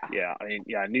 Yeah. Yeah, I mean,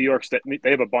 New York.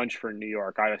 They have a bunch for New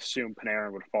York. I assume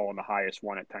Panarin would fall in the highest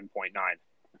one at 10.9.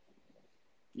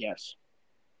 Yes.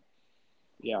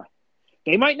 Yeah,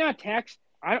 they might not tax.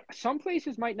 Some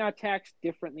places might not tax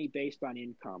differently based on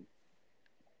income.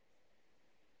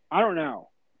 I don't know.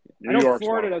 I know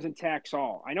Florida doesn't tax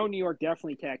all. I know New York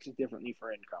definitely taxes differently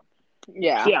for income.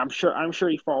 Yeah. Yeah, I'm sure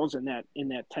he falls in that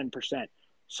 10%.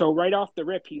 So right off the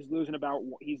rip, he's losing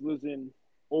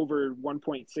over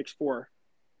 1.64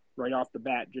 right off the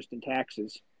bat just in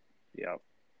taxes. Yeah.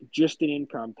 Just in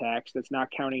income tax. That's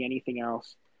not counting anything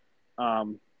else.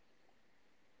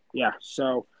 Yeah,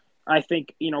 so I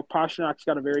think, Pasternak's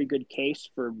got a very good case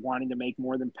for wanting to make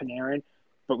more than Panarin,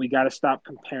 but we got to stop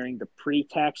comparing the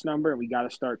pre-tax number, and we got to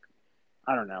start.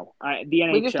 I don't know. The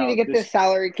NHL. We just need to get this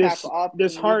salary cap up.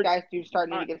 This hard. These guys do start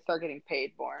getting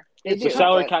paid more. The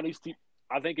salary cap needs to.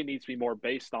 I think it needs to be more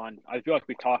based on. I feel like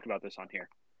we talked about this on here.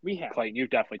 We have. Clayton, you've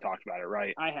definitely talked about it,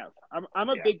 right? I have. I'm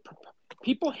a big.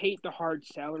 People hate the hard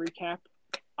salary cap.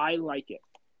 I like it,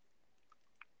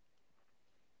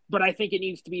 but I think it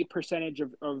needs to be a percentage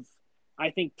of.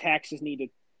 I think taxes need to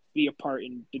be a part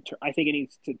in. I think it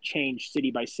needs to change city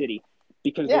by city,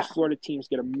 because those Florida teams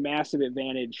get a massive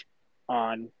advantage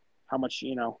on how much,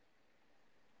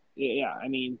 Yeah, I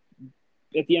mean,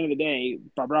 at the end of the day,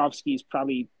 Bobrovsky's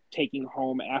probably taking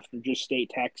home after just state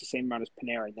tax the same amount as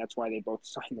Panarin. That's why they both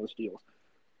signed those deals.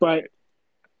 But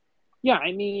yeah,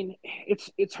 I mean,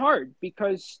 it's hard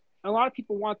because a lot of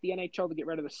people want the NHL to get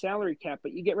rid of the salary cap,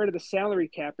 but you get rid of the salary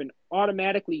cap and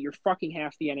automatically you're fucking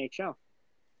half the NHL.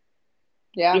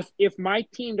 Yeah. If my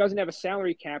team doesn't have a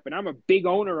salary cap and I'm a big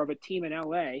owner of a team in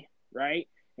LA, right?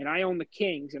 And I own the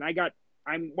Kings and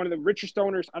I'm one of the richest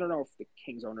owners. I don't know if the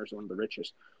Kings owner is one of the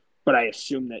richest, but I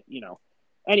assume that,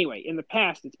 anyway, in the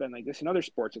past, it's been like this. In other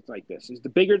sports, it's like this. Is the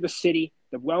bigger the city,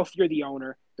 the wealthier the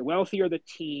owner, the wealthier the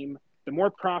team, the more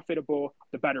profitable,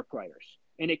 the better players.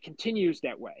 And it continues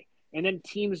that way. And then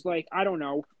teams like, I don't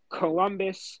know,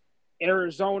 Columbus,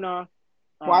 Arizona.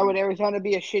 Why would Arizona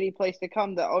be a shitty place to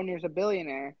come? The owner's a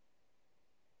billionaire.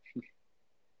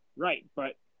 Right,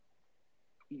 but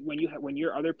when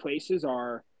your other places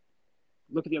are,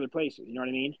 look at the other places, you know what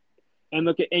I mean? And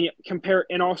look at and compare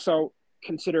and also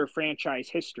consider franchise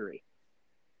history.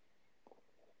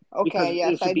 Okay,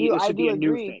 yes, I do. I do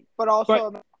agree. But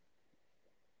also,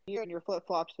 you're in your flip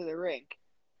flops to the rink.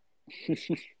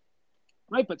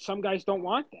 Right, but some guys don't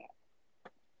want that.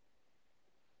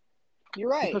 You're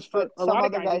right. Because for a lot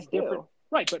of guys, it's different. Do.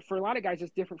 Right, but for a lot of guys,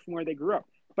 it's different from where they grew up.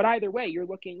 But either way, you're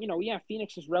looking.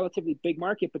 Phoenix is a relatively big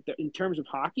market, but in terms of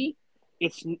hockey,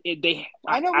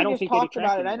 I know we just talked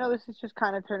about it. Anymore. I know this is just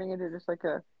kind of turning into just like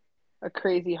a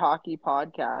crazy hockey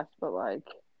podcast, but like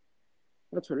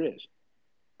that's what it is.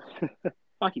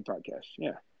 Hockey podcast,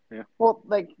 yeah. Well,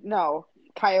 no,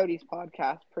 Coyotes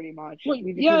podcast, pretty much. Well,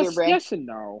 yes and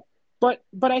no, but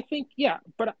I think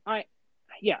I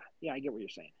get what you're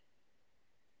saying.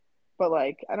 But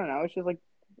I don't know. It's just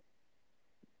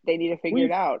they need to figure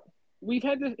it out. We've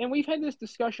had this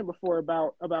discussion before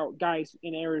about guys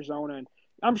in Arizona, and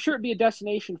I'm sure it'd be a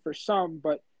destination for some,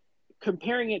 but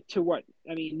comparing it to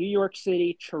New York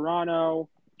City, Toronto.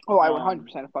 Oh, I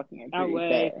 100% fucking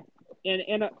agree. LA,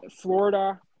 and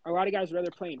Florida. A lot of guys would rather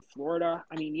play in Florida.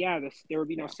 I mean, there would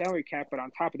be no salary cap, but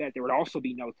on top of that, there would also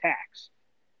be no tax.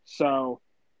 So,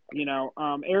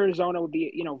 Arizona would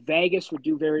be, Vegas would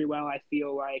do very well. I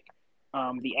feel like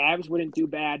the Avs wouldn't do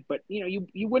bad, but you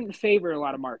wouldn't favor a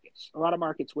lot of markets. A lot of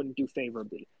markets wouldn't do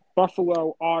favorably.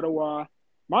 Buffalo, Ottawa,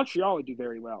 Montreal would do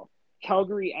very well.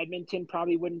 Calgary, Edmonton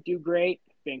probably wouldn't do great.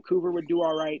 Vancouver would do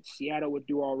all right. Seattle would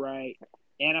do all right.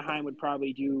 Anaheim would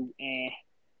probably do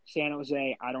San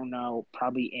Jose, I don't know,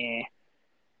 probably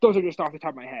Those are just off the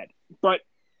top of my head. But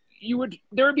there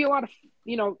would be a lot of,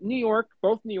 New York,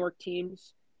 both New York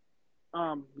teams.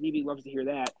 Levy loves to hear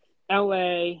that.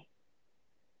 LA,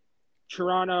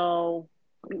 Toronto,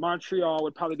 Montreal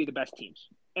would probably be the best teams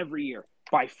every year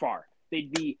by far.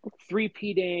 They'd be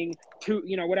three-peating,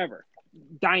 whatever.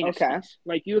 Dynasties. Okay.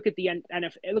 Like you look at the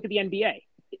NFL, look at the NBA.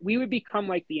 We would become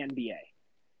like the NBA.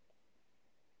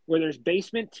 Where there's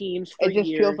basement teams for years. It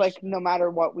just feels like no matter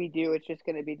what we do, it's just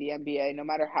going to be the NBA, no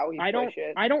matter how we push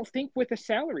it. I don't think with a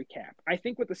salary cap. I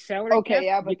think with the salary cap. Okay,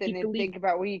 yeah, but then think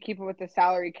about when you keep it with the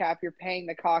salary cap, you're paying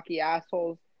the cocky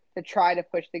assholes to try to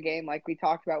push the game like we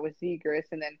talked about with Zegras,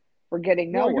 and then we're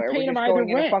getting nowhere. We're just going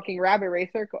in a fucking rabbit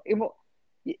race circle.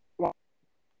 Well,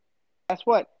 guess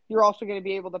what? You're also going to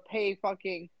be able to pay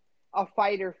fucking a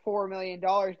fighter $4 million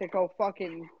to go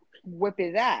fucking whip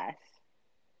his ass.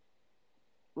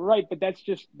 Right, but that's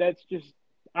just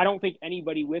I don't think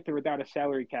anybody with or without a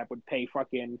salary cap would pay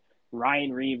fucking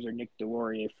Ryan Reeves or Nick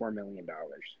Delorier $4 million.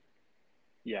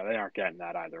 Yeah, they aren't getting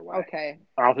that either way. Okay.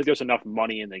 I don't think there's enough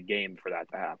money in the game for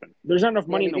that to happen. There's not enough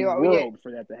money in the world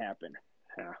for that to happen.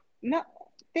 Yeah. No,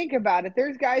 think about it.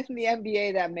 There's guys in the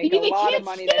NBA that make a lot of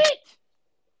money.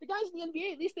 The guys in the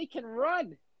NBA, at least they can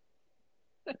run.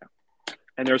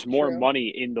 And there's more money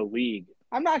in the league.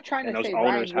 I'm not trying to say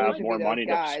owners Ryan have more money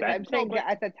to spend. I'm saying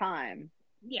at the time.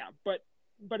 Yeah, but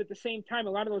at the same time, a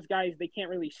lot of those guys, they can't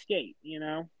really skate,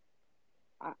 The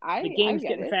game's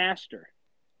getting faster.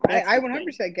 I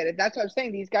 100% get it. That's what I'm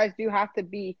saying. These guys do have to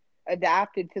be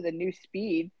adapted to the new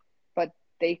speed, but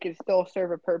they can still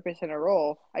serve a purpose and a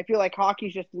role. I feel like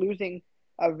hockey's just losing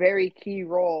a very key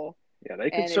role Yeah, they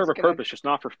could And serve it's a gonna. purpose, just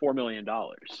not for $4 million.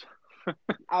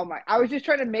 Oh my! I was just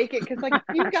trying to make it because, like,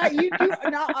 you do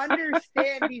not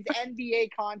understand these NBA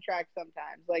contracts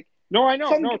sometimes. Like, No, I know.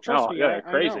 some No, trust me. yeah, I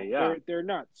crazy. know. Yeah, They're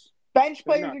nuts. bench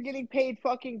They're players nuts. are getting paid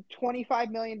fucking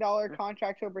 $25 million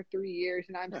contracts over 3 years,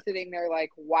 and I'm sitting there like,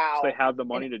 wow. they have the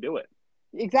money to do it.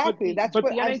 Exactly. That's but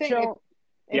what the I'm saying. NHL,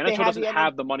 The If they NHL had doesn't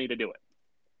have the money to do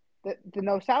it. the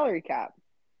no salary cap.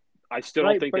 I still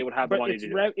don't think they would have the money it's to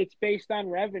do it. It's based on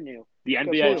revenue. The Good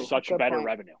NBA has point. such Good better point.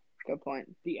 revenue. Good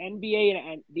point. The NBA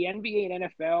and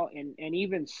NFL and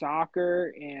even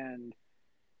soccer and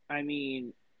I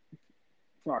mean,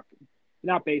 fuck,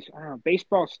 not base. I don't know.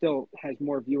 Baseball still has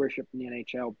more viewership than the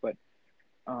NHL, but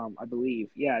I believe,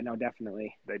 yeah, no,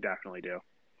 definitely, They definitely do.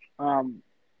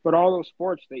 but all those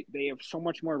sports, they have so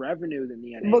much more revenue than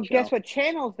the NHL. Well, guess what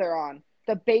channels they're on?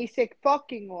 The basic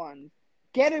fucking ones.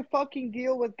 Get a fucking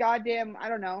deal with goddamn, I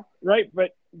don't know. Right,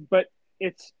 but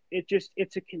it's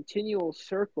a continual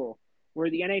circle where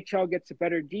the NHL gets a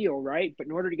better deal, right? But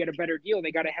in order to get a better deal,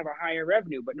 they got to have a higher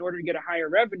revenue. But in order to get a higher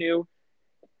revenue,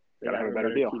 they got to have a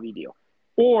better deal. TV deal.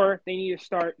 Or they need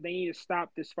to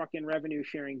stop this fucking revenue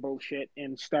sharing bullshit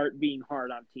and start being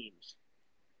hard on teams.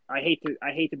 I hate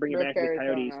to bring it back to the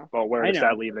Coyotes. Well, where does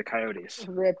that leave the Coyotes?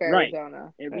 Rip Arizona.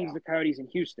 Right. It leaves the Coyotes in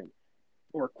Houston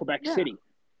or Quebec City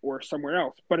or somewhere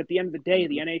else. But at the end of the day,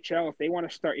 the NHL, if they want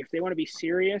to be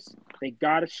serious, they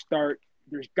got to start.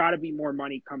 There's got to be more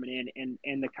money coming in,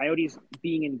 and the Coyotes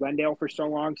being in Glendale for so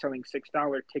long, selling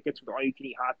 $6 tickets with all you can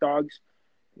eat hot dogs.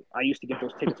 I used to get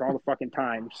those tickets all the fucking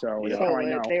time, so that's how I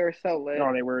know. They were so lit.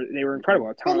 No, they were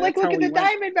incredible. But look at the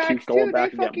Diamondbacks too. They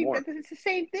fucking it's the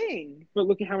same thing. But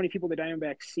look at how many people the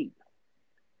Diamondbacks seat.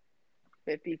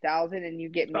 50,000, and you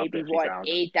get maybe 50,000.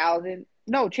 8,000.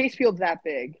 No, Chase Field's that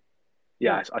big.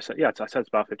 Yeah, I said it's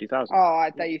about 50,000. Oh,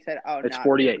 I thought you said it's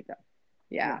 48.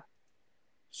 Yeah.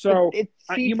 So it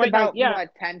seats about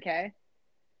 10K,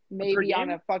 maybe on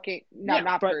a fucking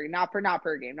not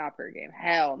per game.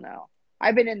 Hell no.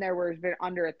 I've been in there where it's been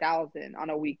under 1,000 on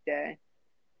a weekday.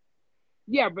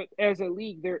 Yeah, but as a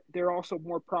league, they're also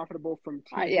more profitable from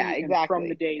TV and from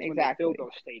the days when they filled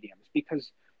those stadiums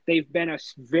because they've been a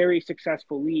very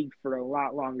successful league for a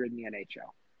lot longer than the NHL.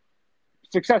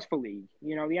 Successful league,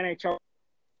 the NHL.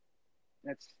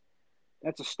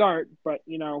 That's a start, but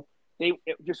it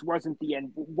just wasn't the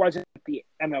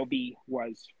MLB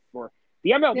was for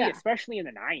the MLB, especially in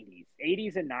the 90s,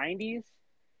 80s, and 90s.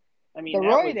 I mean, the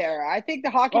Royd era. I think the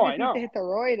hockey just needs to hit the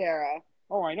Royd era.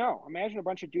 Oh, I know. Imagine a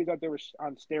bunch of dudes out there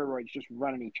on steroids just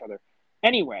running each other.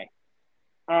 Anyway,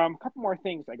 a couple more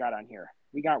things I got on here.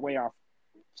 We got way off.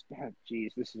 Jeez,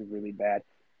 this is really bad.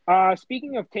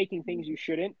 Speaking of taking things you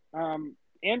shouldn't,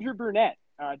 Andrew Brunette,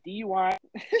 DUI,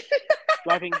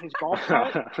 driving his golf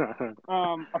cart.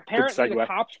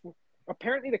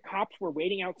 Apparently the cops were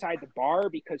waiting outside the bar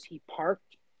because he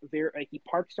parked there. He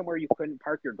parked somewhere you couldn't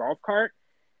park your golf cart.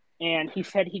 And he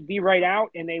said he'd be right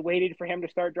out, and they waited for him to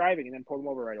start driving and then pulled him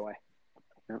over right away.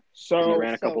 Yeah. So he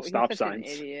ran a couple stop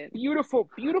signs.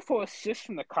 Beautiful assist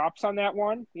from the cops on that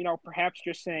one. Perhaps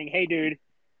just saying, "Hey, dude,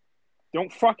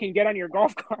 don't fucking get on your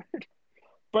golf cart."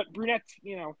 But Brunette's,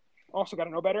 also got to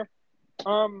know better.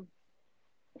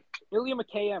 Ilya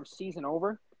Mikheyev's season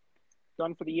over,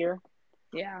 done for the year.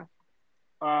 Yeah.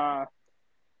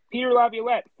 Peter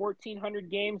Laviolette, 1,400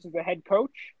 games as a head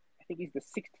coach. I think he's the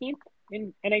 16th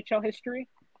in NHL history.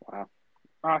 Wow.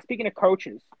 Speaking of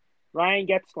coaches, Ryan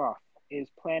Getzlaf is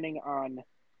planning on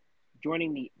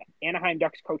joining the Anaheim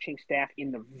Ducks coaching staff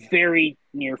in the very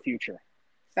near future.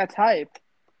 That's hype.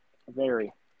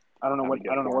 Very. I don't know what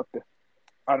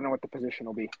the position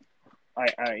will be. I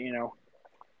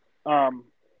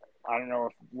don't know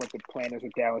what the plan is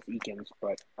with Dallas Eakins,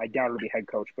 but I doubt it'll be head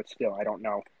coach. But still, I don't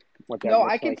know what that. No,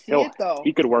 I can see it though.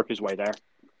 He could work his way there.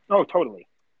 Oh, totally.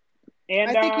 And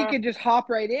I think he could just hop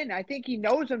right in. I think he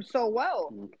knows him so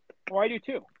well. Oh, I do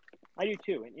too. And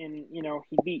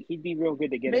he'd be real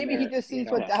good to get. Maybe he just sees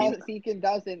what Dallas Eakins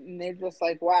doesn't, and they're just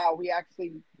like, wow, we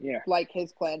actually like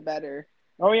his plan better.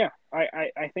 Oh yeah,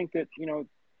 I think that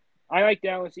I like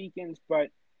Dallas Eakins, but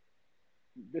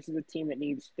this is a team that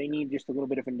need just a little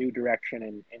bit of a new direction,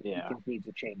 and Eakins needs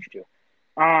a change too.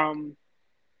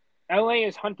 LA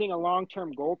is hunting a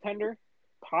long-term goaltender.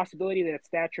 Possibility that it's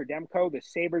Thatcher Demko. The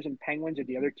Sabres and Penguins are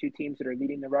the other two teams that are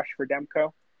leading the rush for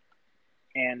Demko.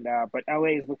 And but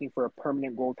LA is looking for a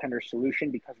permanent goaltender solution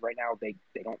because right now they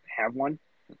don't have one.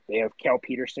 They have Cal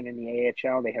Peterson in the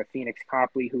AHL. They have Phoenix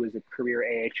Copley, who is a career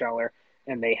AHLer,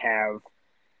 and they have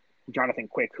Jonathan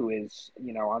Quick, who is,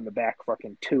 on the back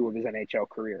fucking 2 of his NHL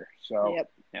career. So,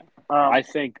 Yep. Yeah. I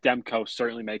think Demko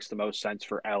certainly makes the most sense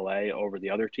for LA over the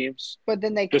other teams. But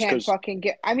then they Just can't 'cause- fucking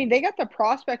get. I mean, they got the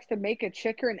prospects to make a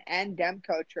Chikrin and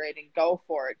Demko trade and go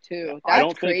for it too. I That's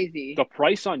don't think crazy. the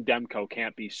price on Demko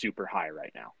can't be super high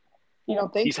right now. You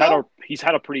don't think He's so?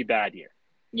 had a pretty bad year.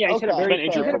 yeah, he's had a Okay. He's very been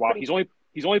injured for a while. pretty-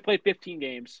 He's only played 15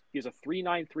 games. He has a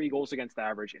 3.93 goals against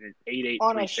average and an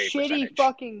On a 8.83 save shitty percentage.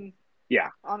 fucking. Yeah.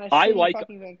 On a I shitty like-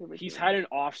 fucking Vancouver He's team. had an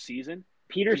off season.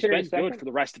 He's Peterson in been a second. good for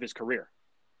the rest of his career.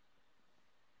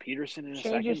 Peterson in a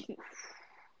Changes- second.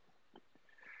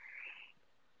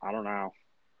 I don't know.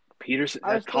 Peterson,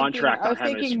 I was that contract thinking- I on was him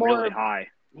is thinking more- really high.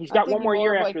 He's I'm got one thinking more more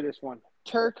year of, after this one.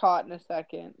 Turcotte in a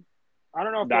second. I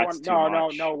don't know if That's they too want.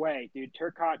 much. No way, dude.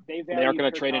 Turcotte, they value. They aren't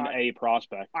going to Turcotte. trade an A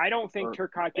prospect. I don't think or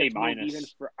Turcotte gets moved A-minus. even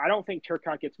for. I don't think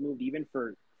Turcotte gets moved even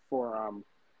for Chikrin.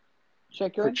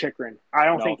 Chikrin. I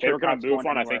don't No, think if they were going Turcotte's to move going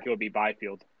one, I anywhere. think it would be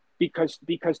Byfield because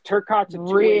Turcotte's a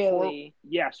two-way forward. Really?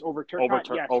 Yes, over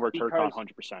Turcotte. yes, over because Turcotte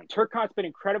 100%. Turcotte's been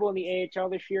incredible in the AHL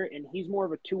this year, and he's more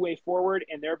of a two-way forward,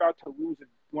 and they're about to lose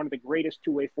one of the greatest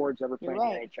two-way forwards ever played You're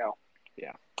right. in the NHL.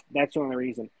 Yeah. That's the only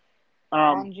reason.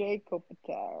 Andrei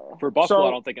Kopitar. For Buffalo, So-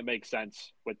 I don't think it makes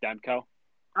sense with Demko.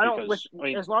 I don't. because, I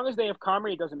mean- as long as they have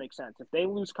Comrie, it doesn't make sense. If they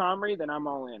lose Comrie, then I'm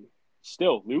all in.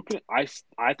 Still, Lukin,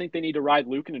 I think they need to ride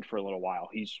Luukkonen for a little while.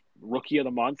 He's rookie of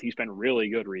the month. He's been really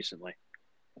good recently.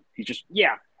 He just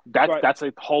Yeah, that's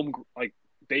a home, like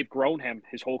they've grown him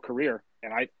his whole career,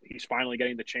 and he's finally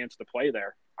getting the chance to play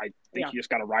there. I think you just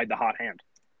got to ride the hot hand.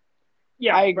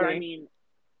 yeah. I But I agree. mean,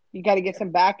 You got to get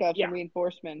some backups Yeah. and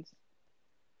reinforcements.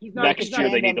 he's not. Next he's year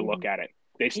not, they need to tandem. look at it.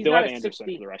 They he's still not have a Anderson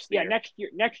 60 for the rest of the Yeah, year.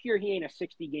 next year he ain't a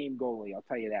 60-game goalie. I'll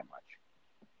tell you that much.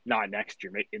 Not next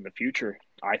year. In the future,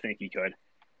 I think he could.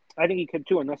 I think he could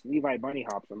too, unless Levi bunny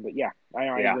hops him. But yeah,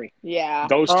 I Yeah. agree. Yeah.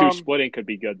 Those two Um, splitting could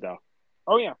be good, though.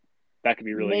 Oh yeah, That could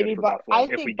be really Maybe, good for but Buffalo I if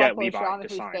think we get Buffalo should Levi to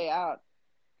honestly sign. stay out.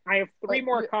 I have three But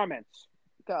more re- comments.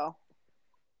 Go.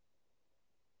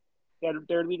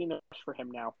 They're leading the rush for him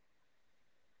now.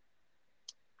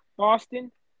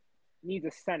 Boston needs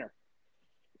a center.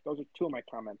 Those are two of my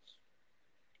comments.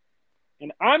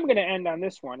 And I'm going to end on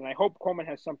this one, and I hope Coleman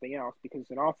has something else because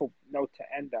it's an awful note to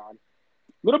end on. A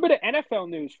little bit of NFL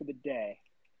news for the day.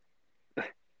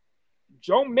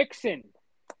 Joe Mixon,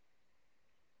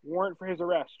 warrant for his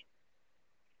arrest.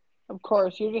 Of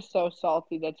course, you're just so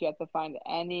salty that you have to find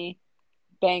any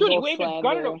Dude, Bengal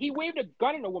slander. he waved a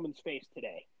gun in a woman's face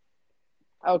today,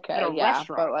 Okay, at a yeah,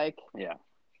 restaurant. but like, Yeah.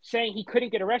 saying he couldn't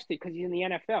get arrested because he's in the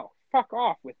NFL. Fuck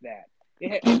off with that.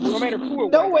 No matter who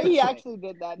it no was. way I would he say. actually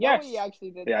did that. Yes. No way he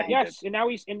actually did Yeah, that. he Yes, did.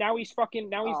 and now he's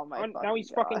fucking Oh my fucking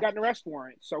fucking got an arrest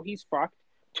warrant, so he's fucked.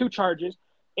 2 charges,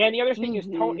 and the other thing is,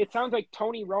 Jeez. it sounds like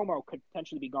Tony Romo could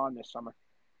potentially be gone this summer,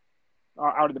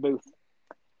 out of the booth.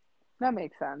 That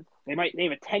makes sense. They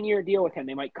have a 10-year deal with him.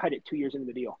 They might cut it 2 years into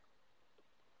the deal.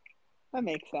 That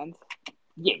makes sense.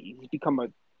 Yeah, he's become a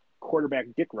quarterback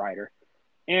dick rider.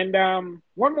 And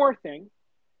one more thing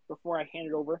before I hand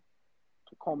it over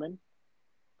to Coleman,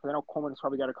 because I know Coleman's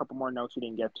probably got a couple more notes we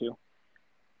didn't get to.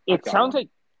 It sounds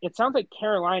like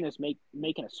Carolina's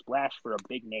making a splash for a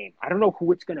big name. I don't know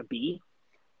who it's going to be,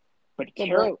 but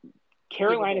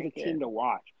Carolina's a team to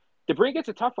watch. DeBrincat's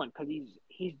a tough one because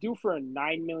he's due for a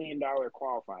 $9 million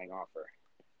qualifying offer.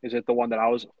 Is it the one that I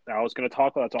was going to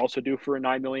talk about? That's also due for a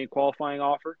 $9 million qualifying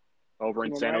offer over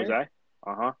in San Jose.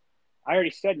 I already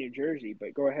said New Jersey,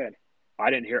 but go ahead. I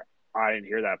didn't hear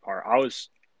that part. I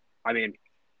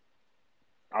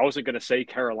wasn't going to say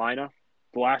Carolina.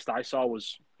 The last I saw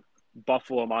was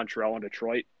Buffalo, Montreal, and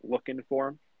Detroit looking for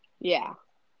him. Yeah.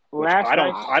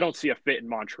 I don't see a fit in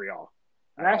Montreal.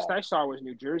 Last I saw was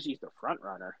New Jersey's the front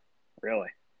runner. Really?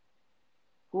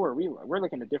 Who are we? We're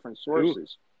looking at different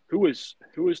sources. Who is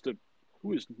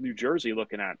New Jersey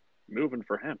looking at moving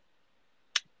for him?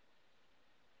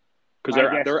 Because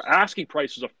their asking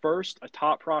price is a first, a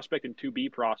top prospect, and 2 B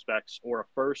prospects, or a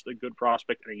first, a good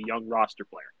prospect, and a young roster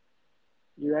player.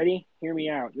 You ready? Hear me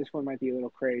out. This one might be a little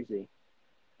crazy.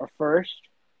 A first.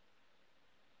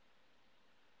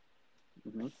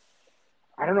 Mm-hmm.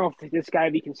 I don't know if this guy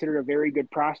would be considered a very good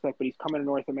prospect, but he's coming to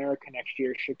North America next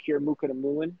year. Shakir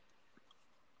Mukhamadan.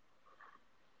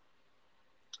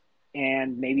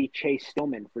 And maybe Chase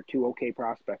Stillman for 2 okay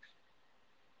prospects.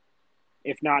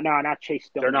 If not, not Chase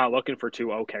Stillman. They're not looking for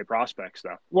 2 okay prospects,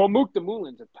 though. Well,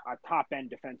 Mukhamadan's a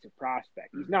top-end defensive prospect.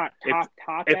 He's not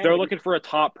top If end. they're looking for a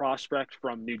top prospect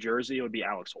from New Jersey, it would be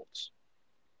Alex Holtz.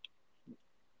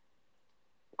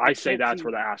 I say that's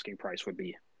where the asking price would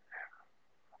be.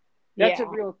 That's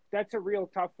a real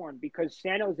tough one because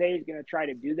San Jose is going to try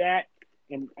to do that,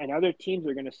 and other teams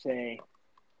are going to say,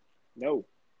 No,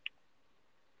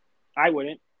 I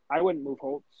wouldn't. I wouldn't move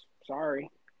Holtz. Sorry.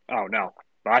 Oh no,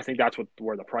 but I think that's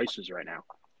where the price is right now.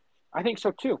 I think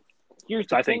so too. Here's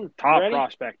So the I thing. think top Ready?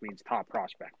 prospect means top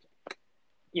prospect.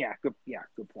 Yeah,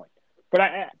 good point. But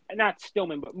I not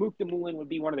Stillman, but Mook Dumoulin would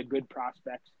be one of the good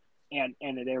prospects, and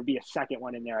there would be a second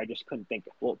one in there. I just couldn't think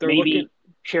of. Well, they're maybe looking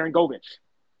Sharon Govich.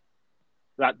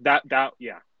 that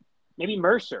yeah. Maybe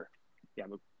Mercer. Yeah,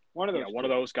 one of those. One of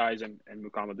those guys and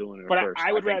Mukama Doolin But first.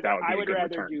 I would rather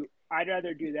return. I'd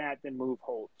rather do that than move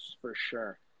Holtz for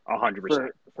sure. 100%.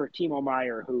 For Timo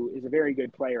Meyer, who is a very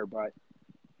good player, but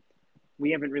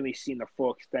we haven't really seen the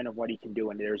full extent of what he can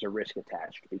do, and there's a risk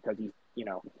attached because he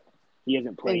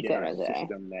hasn't played in a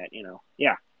system that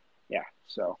yeah.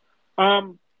 So,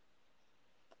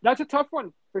 that's a tough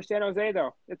one for San Jose,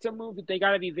 though. It's a move that they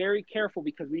got to be very careful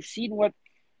because we've seen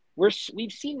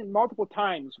multiple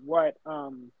times what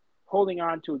holding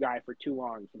on to a guy for too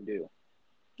long can do.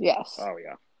 Yes. Oh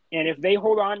yeah. And if they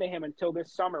hold on to him until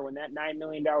this summer, when that $9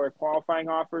 million qualifying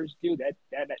offers due, that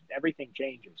everything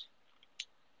changes.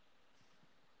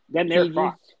 Then they're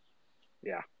fucked.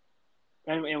 Yeah.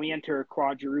 And we enter a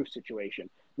Claude Giroux situation.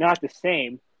 Not the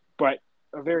same, but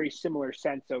a very similar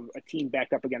sense of a team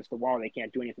backed up against the wall. They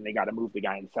can't do anything. They got to move the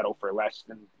guy and settle for less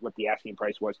than what the asking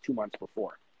price was 2 months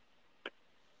before.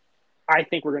 I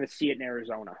think we're going to see it in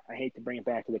Arizona. I hate to bring it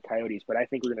back to the Coyotes, but I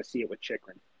think we're going to see it with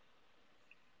Chychrun.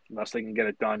 Unless they can get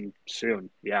it done soon.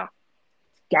 Yeah.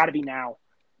 Got to be now.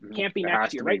 Can't be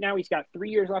next year. Right now, he's got 3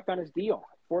 years left on his deal.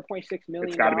 $4.6 million.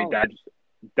 It's got to be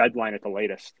deadline at the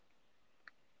latest.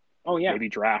 Oh, yeah. Maybe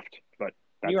draft, but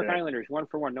New York Islanders,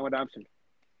 1-for-1, Noah Dobson.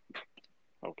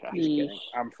 Okay. Just kidding.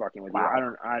 I'm fucking with you.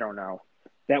 I don't know.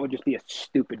 That would just be a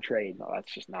stupid trade. No,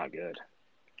 that's just not good.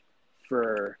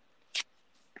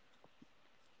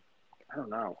 I don't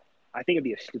know. I think it'd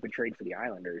be a stupid trade for the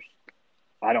Islanders.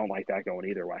 I don't like that going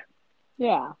either way.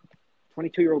 Yeah.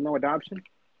 22-year-old Noah Dobson?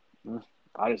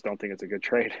 I just don't think it's a good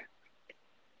trade.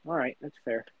 All right, that's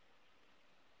fair.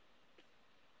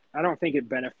 I don't think it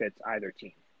benefits either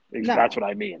team. No. That's what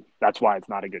I mean. That's why it's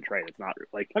not a good trade. It's not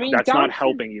like that's Dobson, not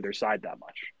helping either side that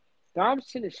much.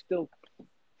 Dobson is still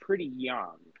pretty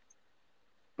young,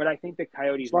 but I think the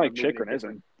Coyotes. It's like Chychrun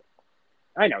isn't.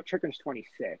 I know Chychrun's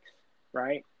 26,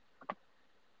 right?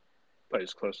 But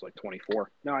he's close to like 24.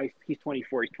 No, he's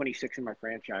 24. He's 26 in my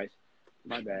franchise.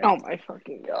 My bad. Oh my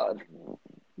fucking god.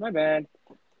 My bad.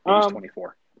 He's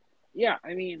 24. Yeah,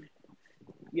 I mean,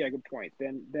 yeah, good point.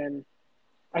 Then.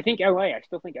 I think LA. I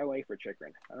still think LA for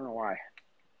Chychrun. I don't know why.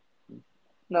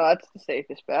 No, that's the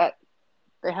safest bet.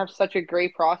 They have such a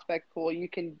great prospect pool. You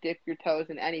can dip your toes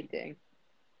in anything.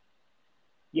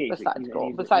 Yeah, besides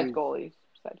goalies.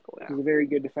 He's a very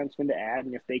good defenseman to add,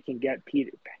 and if they can get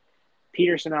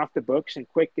Peterson off the books and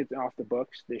Quick gets off the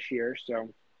books this year,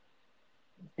 so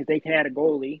if they can add a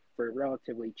goalie for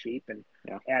relatively cheap and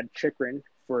add Chychrun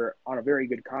on a very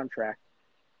good contract,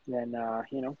 then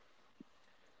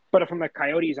But from the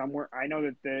Coyotes, I know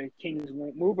that the Kings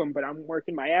won't move him, but I'm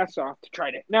working my ass off to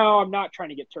try to. No, I'm not trying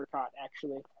to get Turcotte,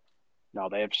 actually. No,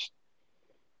 they have.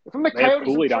 From the Coyotes,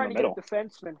 I'm trying to get a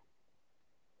defenseman.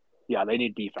 Yeah, they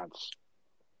need defense.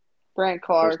 Brandt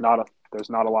Clark. There's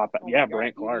not a lot.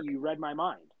 Brandt Clark. You read my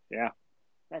mind. Yeah.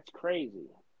 That's crazy.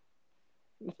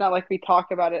 It's not like we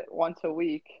talk about it once a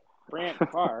week. Brandt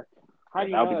Clark. How do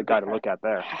you know be the guy to look at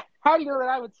there. How do you know that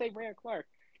I would say Brandt Clark?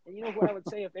 And you know what I would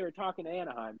say if they were talking to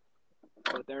Anaheim,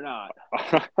 but they're not.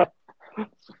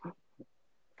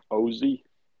 OZ.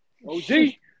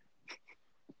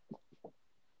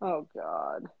 Oh,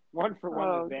 God.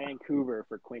 1-for-1 with Vancouver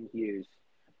for Quinn Hughes.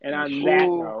 And on that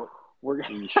note, we're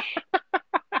going to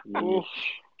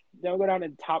they'll go down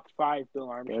in top 5 Bill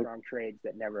Armstrong trades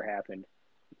that never happened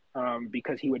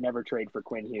because he would never trade for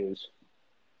Quinn Hughes.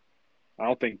 I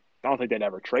don't think they'd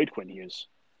ever trade Quinn Hughes.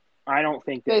 I don't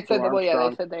think that they said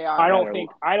they said they are. I don't think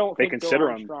they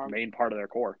consider him main part of their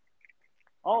core.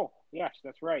 Oh, yes,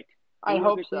 that's right. I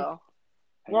hope so.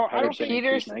 Well, I don't think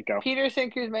Peterson,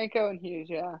 Kuzmenko, and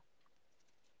Hughes, yeah.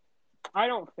 I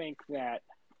don't think that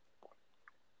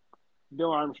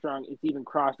Bill Armstrong, it's even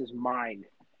crossed his mind,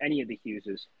 any of the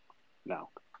Hugheses. No.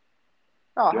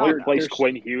 Oh, the only place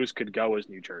Quinn Hughes could go is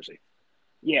New Jersey.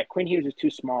 Yeah, Quinn Hughes is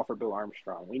too small for Bill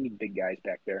Armstrong. We need big guys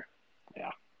back there. Yeah.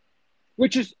 I'm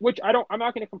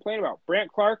not going to complain about.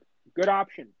 Brandt Clark, good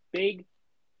option. Big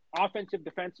offensive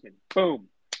defenseman. Boom.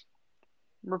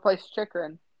 Replaces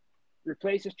Chychrun,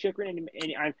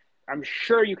 and I'm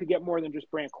sure you could get more than just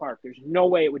Brandt Clark. There's no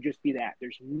way it would just be that.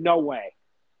 There's no way.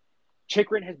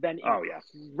 Chychrun has been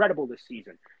incredible this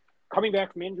season. Coming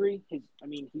back from injury, he's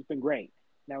been great.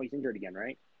 Now he's injured again,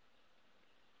 right?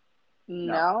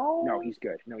 No. No, he's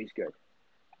good.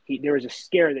 There was a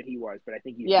scare that he was, but I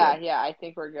think he's Yeah, good. yeah, I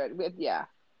think we're good. Yeah.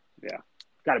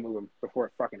 Got to move him before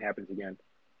it fucking happens again.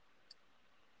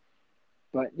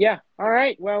 But yeah, all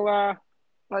right. Well,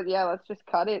 But yeah, let's just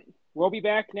cut it. we'll be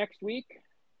back next week.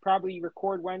 Probably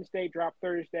record Wednesday, drop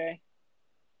Thursday.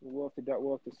 We'll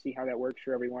have to see how that works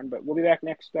for everyone. But we'll be back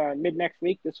mid next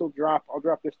week. I'll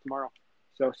drop this tomorrow.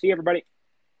 So see everybody.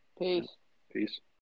 Peace. Peace.